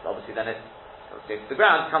 So obviously then it's to the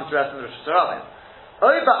ground, it comes to rest in the Rosh Hashanah.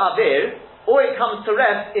 Oy ba'avir, or it comes to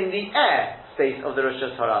rest in the air space of the Rosh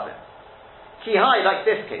Hashanah. Ki hai, like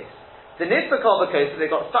this case. The nidbakov case, so they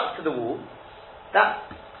got stuck to the wall. That,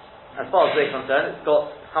 as far as they're concerned, it's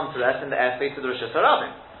got come to rest in the airspace of the Rosh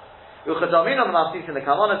Hashanah. Uchadamin on the Mafsis in the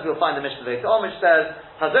Kamanas, we'll find the Mishnah later on, which says,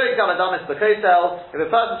 Hazorik Davadamis Bakosel, if a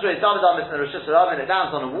person throws Davadamis in the Rosh Hashanah and it lands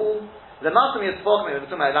on a wall, the Matam Yitzvochim, if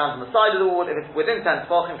it lands on the side of the wall, if it's within 10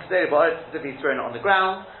 Tvochim, Kseri Ba'aret, specifically thrown it on the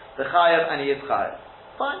ground, the Chayav and he is Chayav.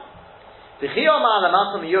 Fine. The Chiyama and the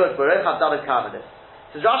Matam Yud Baruch have David Kamadis.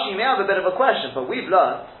 So Rashi, you may have a bit of a question, but we've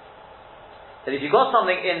learned that if you've got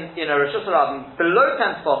something in a Rosh Hashanah below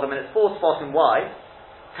 10 Tvochim and it's 4 Tvochim wide,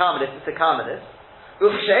 Kamadis, it's a Kamadis. If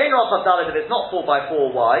it's not 4 by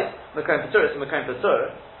 4 wide, Makom Patur, it's a Makom Patur.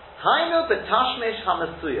 Hainu betashmish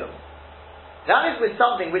hamasuyam. That is with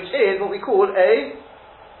something which is what we call a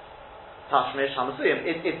tashmish hamasuyam.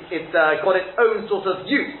 It's got its own sort of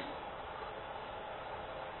use.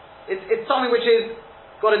 It's something which is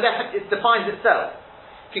got a it defines itself.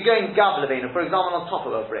 If you're going gavlavina, for example, on top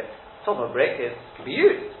of a brick. Top of a brick can be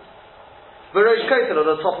used. Verosh kotel on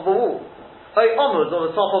the top of a wall. Omud on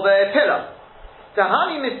the top of a pillar.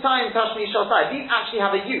 Tahani mistayim tashmi shosai. These actually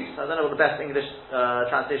have a use. I don't know what the best English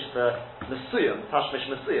translation for mesuyam, tashmish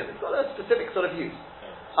mesuyam. It's got a specific sort of use.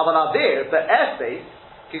 Avalavir, but airspace,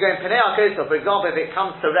 if you go in Penei HaKosel, for example, if it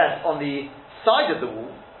comes to rest on the side of the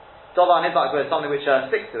wall, Dovar Nidbak with something which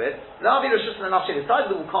sticks to it, Lavi Rishus and Nafshi, the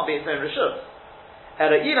side of the wall can't be its own Rishus.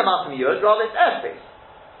 Rather it's airspace.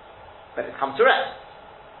 But it's come to rest.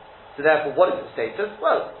 So therefore, what is its status?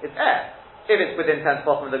 Well, it's air. If it's within 10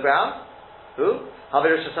 bottom of the ground, who?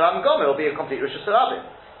 Havi Rosh Hashanah Gomer will be a complete Rosh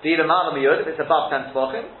Hashanah. The Ilamam Yud, if it's above 10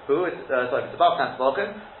 Tvachim, if it's above 10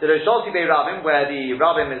 Tvachim, the Rosh Hashanah Rabim, where the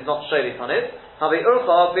Rabim is not shaylit on it, Havi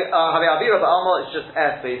Urcha, Havi Avira Ba'alma, it's just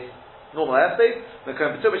airspace, normal airspace,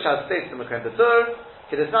 Mekom Patur, which has space to Mekom Patur,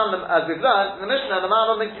 Kedisnan, as we've learned, in the Mishnah,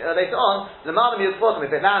 later on, the Malam Yud Tvachim,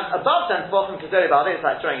 if it lands above 10 Tvachim, Kederi Ba'alma, it's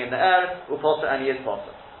like throwing in the air, will potter, and he is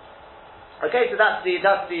potter. Okay, so that's the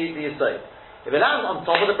Yisod. If it lands on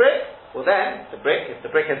top of the brick, well then, if the brick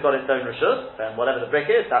has got its own rishus, then whatever the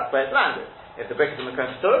brick is, that's where it's landed. If the brick is a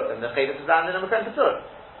Mekom Patur, then the Chayvus is landed in a Mekom Patur.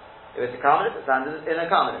 If it's a Karmelis, it's landed in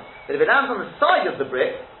a Karmelis. But if it lands on the side of the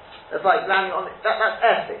brick, that's like landing on, that's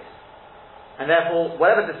airspace. And therefore,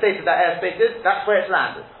 whatever the state of that airspace is, that's where it's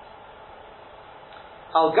landed.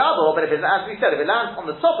 Al Gabor, but if it's, as we said, if it lands on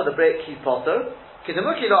the top of the brick, he's Potter.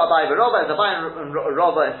 Kizamuki lo Abai v'Rova, as Abai and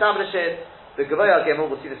Rova establish it, the Gavoya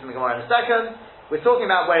Gemul, we'll see this in the Gemara in a second. We're talking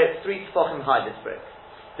about where it's 3 tefachim high, this brick.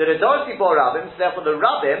 The Redorsi Bo Rabbim, so therefore the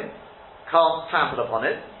Rabbim can't trample upon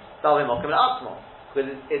it, Dalvim Mokim and Atzmon,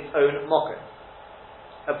 because it's its own Mokim.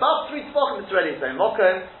 Above 3 tefachim, it's already its own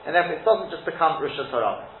Mokim, and therefore it doesn't just become Rosh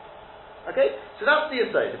Hashanah. Okay? So that's the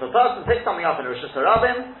Yisod. If a person picks something up in Rosh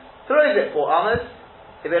Hashanah, throws it 4 amas,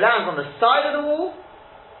 if it lands on the side of the wall,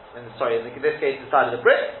 in this case the side of the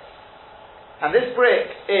brick, and this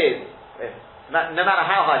brick is, no matter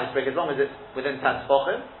how high this brick, as long as it's within 10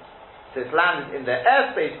 tefachim, so it's landed in the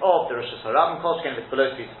airspace of the Rosh Hashanah, if it's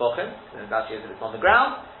below 3 tefachim, then it's actually as if it's on the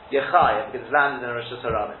ground, Yechai, because it's landed in Rosh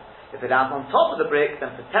Hashanah. If it lands on top of the brick,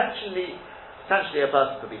 then potentially a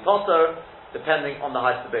person could be potter, depending on the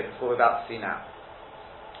height of the brick. That's what we're about to see now.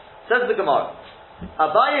 Says the Gemara,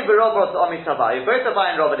 Abaye v'Rova Omi Tavaye, both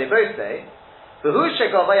Abaye and Rova, they both say, that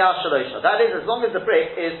is, as long as the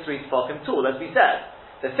brick is 3 tefachim tall, as we said.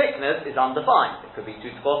 The thickness is undefined. It could be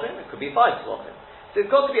 2 tefachim, it could be 5 tefachim. So it's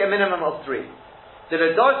got to be a minimum of 3. The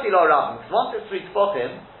Redorsi Lo Rabbim, because once it's 3 tefachim,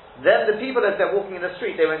 then the people as they're walking in the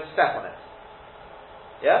street, they won't step on it.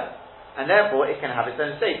 Yeah? And therefore it can have its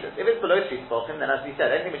own status. If it's below 3 tefachim, then as we said,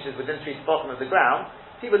 anything which is within 3 tefachim of the ground,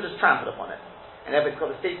 people just trample upon it. And if it's got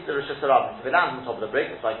the status of Rosh Hashanah, if it lands on top of the brick,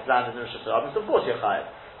 it's like it's landed in Rosh Hashanah, so of course you're chayav.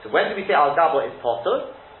 So when do we say Al Gabor is potter?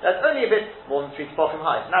 That's only if it's more than 3 tefachim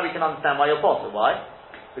high. So now we can understand why you're potter. Why?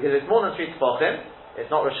 Because it's more than 3 tefachim, it's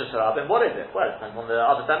not Rosh Hashanah, what is it? Well, it depends on the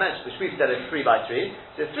other dimensions, which we've said is 3 by 3.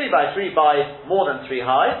 So it's 3 by 3 by more than 3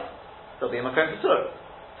 high, it'll be a Makom Patur.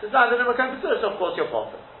 So it's landed in a Makom Patur, so of course you're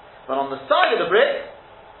potter. But on the side of the brick,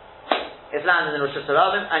 it's landed in Rosh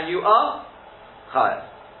Hashanah, and you are chayav.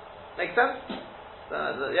 Make sense?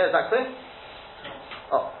 Yeah, is that clear?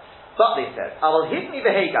 Oh. But they said, I will hit me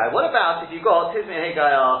the Haggai. What about if you got hit me the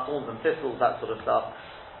Haggai are thorns and thistles, that sort of stuff?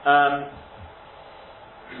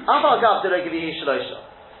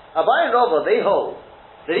 Abai and Rova, they hold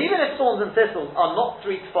that even if thorns and thistles are not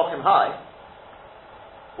 3 tefachim high,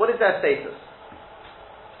 what is their status?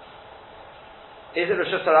 Is it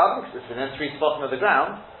Rosh Hashanah because it's within 3 tefachim of the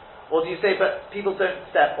ground, or do you say, but people don't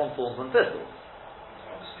step on thorns and thistles?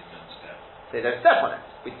 Obviously don't step. they don't step on it,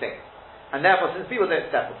 we think. And therefore, since people don't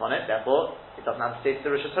step upon it, therefore, it doesn't have to stay to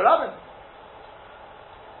the Rishus Harabim.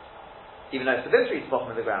 Even though it's within 3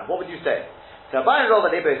 tefachim of the ground. What would you say? So Abai and Rava,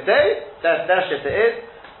 they both say, their shitta is,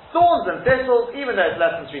 thorns and thistles, even though it's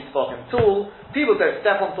less than 3 tefachim tall, people don't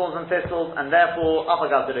step on thorns and thistles, and therefore,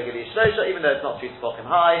 Afagav Deregeli Shlosha, even though it's not 3 tefachim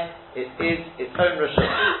high, it is its own Rishus.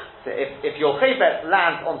 So if your chayfet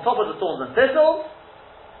lands on top of the thorns and thistles,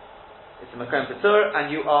 it's a Makom Patur, and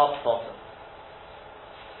you are potter.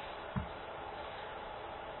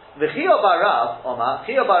 The Chiyah Barav, Omar,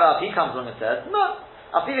 Chiyah Barav, he comes along and says, no,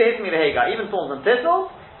 even thorns and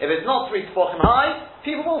thistles, if it's not 3 tefachim high,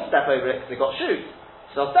 people will step over it because they've got shoes.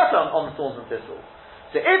 So they'll step on the thorns and thistles.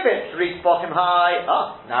 So if it's 3 tefachim high,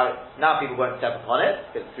 now people won't step upon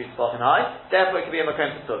it because it's 3 tefachim high, therefore it can be a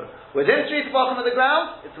Makom Patur. Within 3 tefachim of the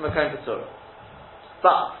ground, it's a Makom Patur.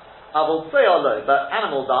 But, I will say but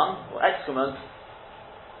animal dung, or excrement,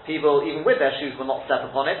 people, even with their shoes, will not step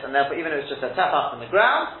upon it, and therefore even if it's just a tefach on the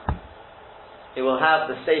ground, it will have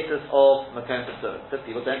the status of Makom Patur, because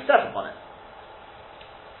people don't step upon it.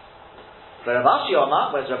 But Rav Ashi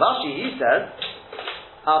Omar, whereas Rav Ashi, he says,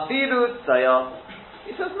 Afiru Tzayah.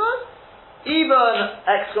 He says, no. Even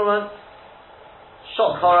excrement,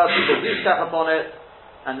 shock horror, people do step upon it,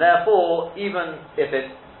 and therefore, even if it,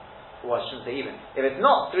 well I shouldn't say even, if it's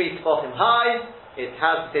not 3 tefachim high, it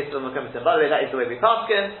has the status of Makom Patur. By the way, that is the way we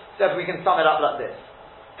paskin, so if we can sum it up like this.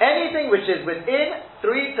 Anything which is within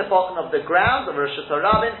 3 tefachim of the ground of Rishus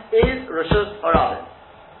Harabim is Rishus Harabim.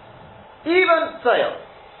 Even Tzayah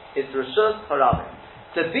is Rishus Harabim.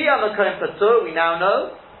 To be a Makom Patur, we now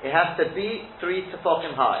know, it has to be 3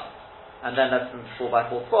 tefachim high, and then less than 4 by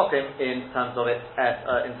 4 tefachim in terms of its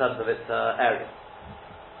area.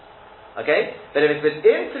 Okay, but if it's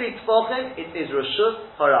within 3 tefachim, it is Rishus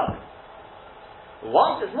Harabim.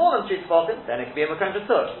 Once it's more than 3 tefachim, then it can be a Makom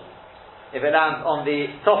Patur. If it lands on the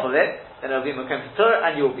top of it, then it will be Makom Patur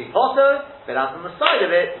and you will be potter. If it lands on the side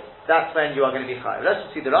of it, that's when you are going to be chayav. Let's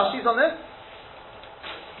just see the Rashis on this.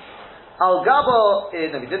 Al Gabo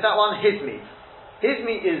is, no, we did that one, Hizmi.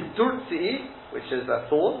 Hizmi is Durtzi, which is a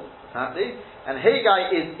thorn, apparently, and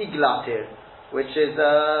Hegai is Iglatir, which is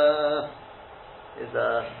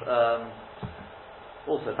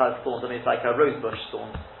also a type of thorn. I mean, it's like a rosebush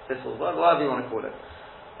thorn, thistle, whatever you want to call it.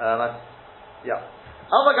 Yeah.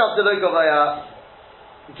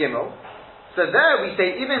 Gimel. So there we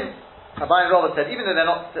say, even Abai and Rava said, even though they're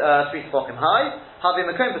not 3 tefachim high, having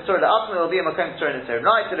Makom Patur the will be a Makom Patur in its own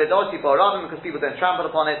right. So they don't see because people don't trample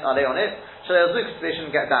upon it, are they on it? So they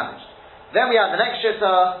shouldn't get damaged. Then we have the next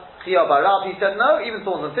shitta, Chiyah Barav. He said no, even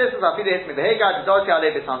thorns and thistles. People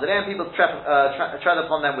tread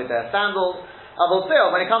upon them with their sandals.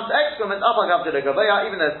 When it comes to excrement,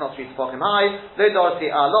 even though it's not 3 tefachim high,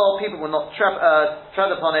 people will not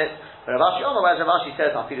tread upon it. But Rav Ashi, otherwise Rav Ashi says,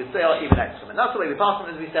 even excrement. That's the way we pass them,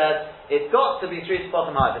 as we said. It's got to be 3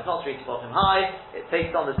 tefachim high. If it's not 3 tefachim high, it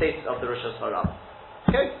takes on the status of the Rishus Harabim.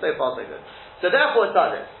 Okay, so far so good. So therefore it's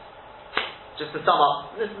like this. Just to sum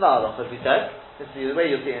up, this is Na'alach, as we said. This is the way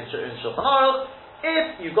you'll see in Shulchan Aruch.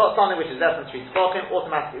 If you've got something which is less than 3 tefachim,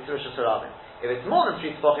 automatically it's Rishus Harabim. If it's more than 3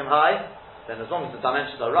 tefachim high, then as long as the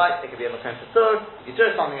dimensions are right, it can be a Makom Patur. If you throw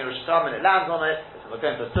something in Rishus Harabim and it lands on it, it's a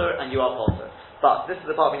Makom Patur and you are potter. But this is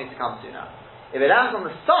the part we need to come to now. If it lands on the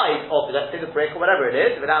side of, let's say the brick or whatever it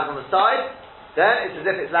is, if it lands on the side, then it's as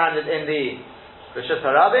if it's landed in the Rishus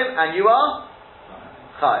Harabim and you are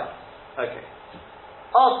Chayav. Okay.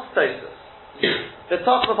 Ask Tosfos. The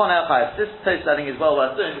talk upon El Chayav. This Tosfos I think is well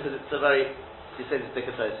worth doing because it's a very, he says it's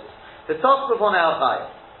thicker Tosfos. The talk upon El Chayav.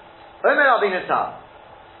 Omer Rabbeinu Tam.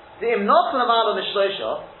 The imnot l'mal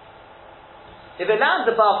mishlosha. If it lands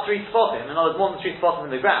above 3 tefachim, in other words, more than 3 tefachim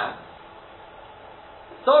in the ground,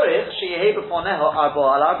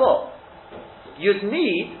 you'd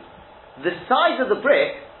need the size of the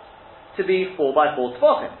brick to be 4 by 4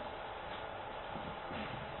 tefachim.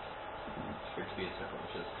 For it to be a separate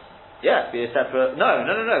Rishus. Yeah, be a separate. No,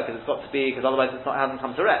 because it's got to be, because otherwise hasn't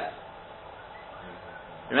come to rest.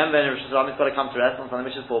 Remember, in Rishus Harabim, it's got to come to rest on something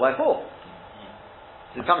which is 4 by 4.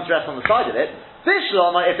 So it comes to rest on the side of it.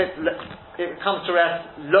 Bishlama, if it comes to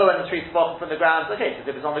rest lower than 3 tefachim from the ground, okay, because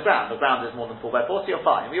if it's on the ground is more than 4 by 4, so you're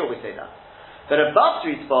fine. We always say that. But above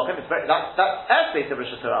 3 tefachim, that's airspace of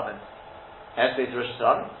Rishus Harabim. Airspace of Rishus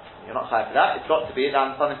Harabim, you're not high for that. It's got to be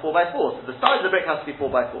down something 4 by 4. So the size of the brick has to be 4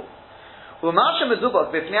 by 4. Then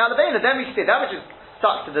we can say that which is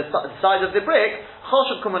stuck to the side of the brick, it's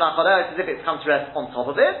as if it's come to rest on top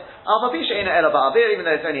of it. Even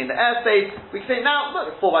though it's only in the airspace, we can say now, look,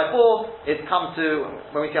 it's 4 by 4, it's come to,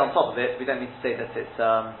 when we say on top of it, we don't need to say that it's,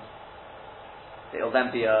 it'll then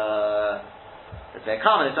be there's a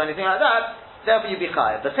common, or anything like that, therefore you'd be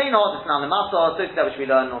chayav. The same hod is now the matzah, so it's that which we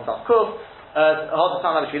learn on Daf Kuf, hod is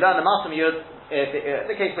now which we learn the matzah yud.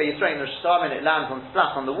 The case where you're throwing the shtar and it lands on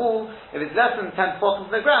flat on the wall, if it's less than 10 spots on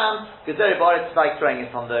the ground, Gezeri Bar, it's like throwing it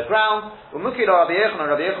on the ground. Umukil or Rabbi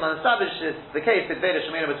Yochanan establishes the case with Veda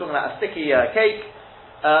Shemina, we're talking about a sticky cake.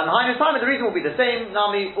 The reason will be the same.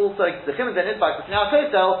 Nami also the Chimon then is by Kusnei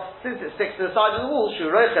Kotel, since it sticks to the side of the wall,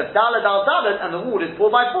 Shuroichet Dalad al Dalad, and the wall is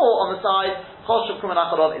 4x4 on the side. Choshev Kuman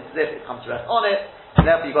Acharov, it's as if it comes to rest on it, and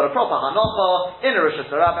therefore you've got a proper Hanocha in a Rosh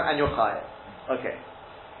Hashanah and you're chayav. Okay.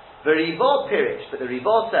 The Rivah Pirish, but the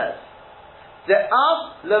Rivah says, the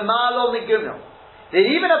Av Lemalo Migumno, that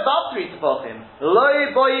even above 3 Tefachim,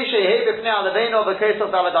 Loi Boyi Shehei B'Pnei Aleveno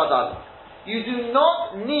V'Kesel Dalad al Dalad. You do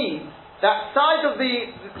not need that side of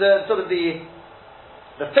the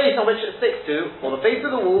face on which it sticks to, or the face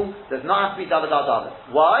of the wall, does not have to be Dalad al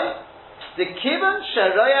Dalad. Why? The Kivan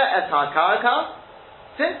Sheroya Es HaKarka,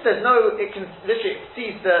 since there's no, it can literally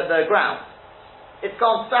exceed the ground, it's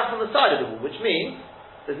gone flat on the side of the wall, which means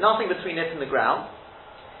there's nothing between it and the ground.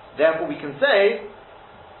 Therefore we can say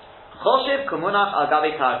Choshev Kumunach Al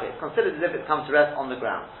Gavi Karka. It's considered as if it comes to rest on the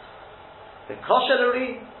ground. The Kosher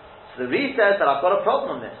Ri, so the Ri says that I've got a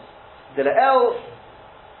problem on this. The Le'el,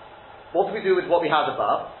 what do we do with what we have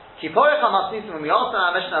above? Kiporech HaMasnisim, when we asked in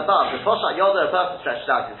our Mishnah above, the Poshat Yoda, a person stretched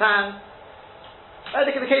out his hand.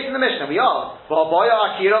 Look at the case in the Mishnah. We asked,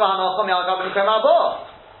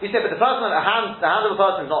 we said, but the hand of a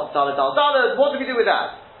person is not dalad al dalad. What do we do with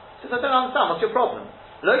that? He says, I don't understand. What's your problem?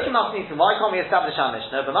 Why can't we establish our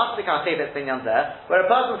Mishnah? Where a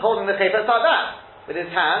person's holding the chayfetz like that, with his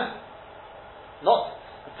hand not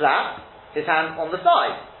flat, his hand on the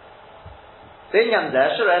side.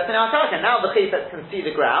 Now the chayfetz can see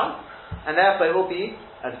the ground, and therefore it will be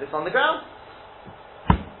as if it's on the ground.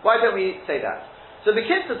 Why don't we say that? So the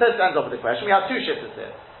Kitzur says to answer the question. We have 2 shittas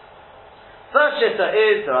here. First shitta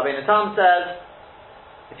is, the Rabbi Natan says,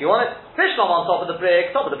 if you want it, Bishlam on top of the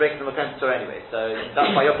brick is the Makom Tzur anyway, so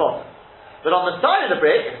that's by your bottom. But on the side of the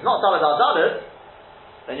brick, if it's not Dalad al Dalad,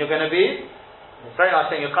 then you're going to be, it's very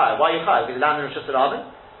nice saying you're Chayav. Why are you Chayav? Because the land in Rosh Hashanah,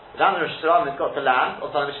 the land in Rosh Hashanah has got to land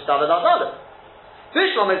on something which is Dalad al Dalad.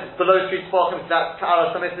 Bishlam is below 3 Tefachim, that's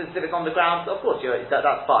Kara, some instances if it's on the ground, so of course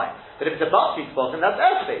that's fine. But if it's above 3 Tefachim, that's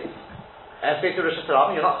airspace. Airspace of Rosh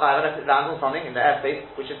Hashanah, you're not Chayav unless it lands on something in the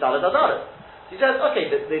airspace which is Dalad al Dalad. He says, okay,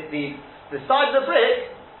 the side of the brick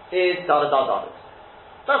is Dalad al Dalad.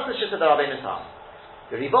 That's the shit of the Rabbi Natan.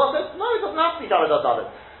 The Rivah says, no, it doesn't have to be Dalad al Dalad.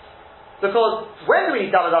 Because when do we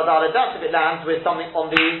need Dalad al Dalad? That's if it lands with something on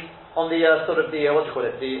the a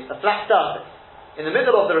flat surface. In the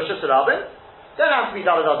middle of the Rosh Hashanah, then it has to be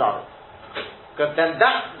Dalad al Dalad. Because then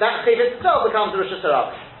that chayv itself becomes the Rosh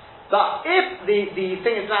Hashanah. But if the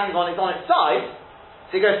thing is landing on its side,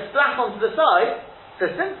 so it goes flat onto the side, so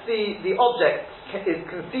since the object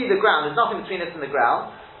can see the ground, there's nothing between it and the ground,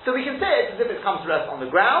 so we can say it as if it comes to rest on the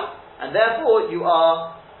ground, and therefore you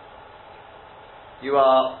are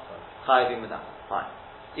chayving with that. Fine.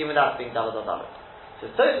 Even without being dalad al dalad. So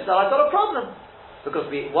Tosfos said, I've got a problem. Because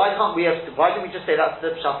why don't we just say that's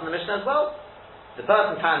the pshat in the Mishnah as well? The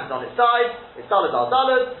person's hand is on its side, it's dalad al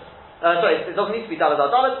dalad, it doesn't need to be dalad al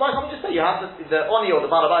dalad, why can't we just say you have the oni or the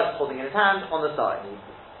balabais is holding in his hand on the side?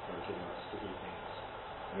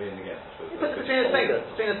 He puts it between his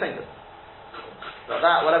fingers. Like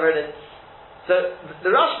that, whatever it is. So, the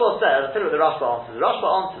Rashba says, I'll tell you what the Rashba answers. The Rashba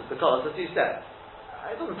answers because, as you said,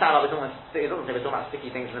 it doesn't sound like it doesn't say we're talking about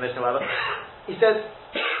sticky things in the Mishnah, whatever. He says,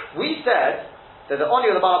 we said that the Oni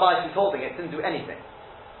or the Balabais who's holding it didn't do anything.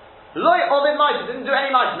 Loi Ovid Maita didn't do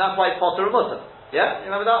any Maita, and that's why it's Potter and Mutter. Yeah? You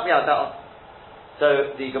remember that? Yeah, that one.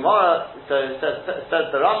 So the Gemara says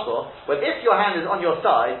the Rashba, well, if your hand is on your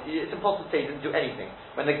side, it's impossible to say he didn't do anything.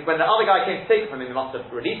 When the other guy came to take it from him, he must have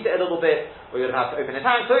released it a little bit, or he would have had to open his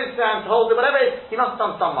hand, close his hand, to hold it, whatever it is, he must have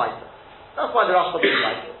done some mitzvah. That's why the Rashba didn't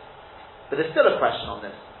like it. But there's still a question on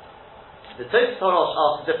this. The Tosfos Horosh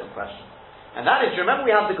asks a different question. And that is, remember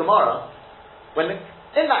we have the Gemara,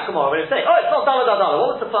 in that Gemara, when it's saying, oh, it's not Dalad al Dalad,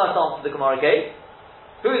 what was the first answer the Gemara gave?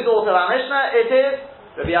 Who is the author of our Mishnah? It is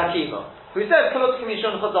Rabbi Akiva. Who says Kalot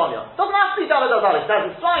Kimishon Chazonia? Doesn't have to be Dalad al Dalad. It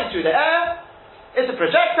says it's flying through the air. It's a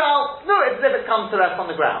projectile. No, it's as if it comes to rest on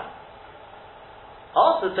the ground.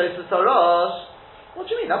 Also, Tosfos Horosh, what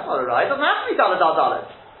do you mean? That's not right. It doesn't have to be Dalad al Dalad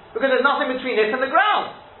because there's nothing between it and the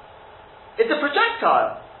ground. It's a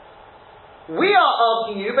projectile. We are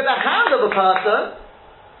asking you, but the hand of a person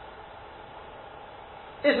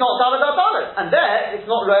is not Dalad al Dalad, and there it's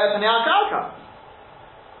not Roya Panei al Karka.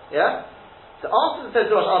 Yeah. The answer says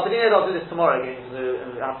to Rosh, I'll do this tomorrow again,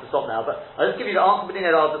 because I have to stop now, but I'll just give you the answer,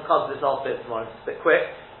 I'll discuss this last bit tomorrow, it's a bit quick.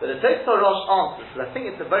 But the Tosfos Rosh answers, because I think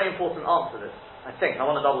it's a very important answer, this. I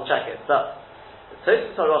want to double check it. But the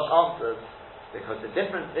Tosfos Rosh answers, because the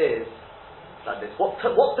difference is like this. What's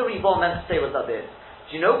the Ribon meant to say was like this?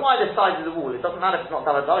 Do you know why the size of the wall, it doesn't matter if it's not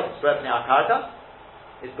Daladalik, it's Rebnei Akarka?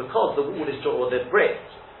 It's because the wall is, or the brick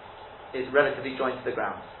is relatively joined to the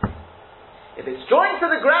ground. If it's joined to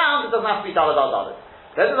the ground, it doesn't have to be Daladalik.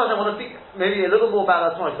 Then I want to speak maybe a little more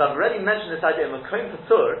about that tomorrow, because I've already mentioned this idea of Makom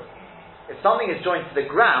Patur. If something is joined to the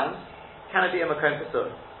ground, can it be a Makom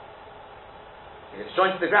Patur? If it's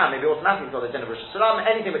joined to the ground, maybe automatically it's got the Jenna Rosh Hashanah.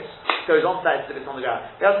 Anything which goes on to that, if it's on the ground.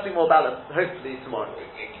 We have to speak more about it, hopefully tomorrow.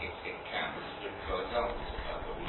 It can.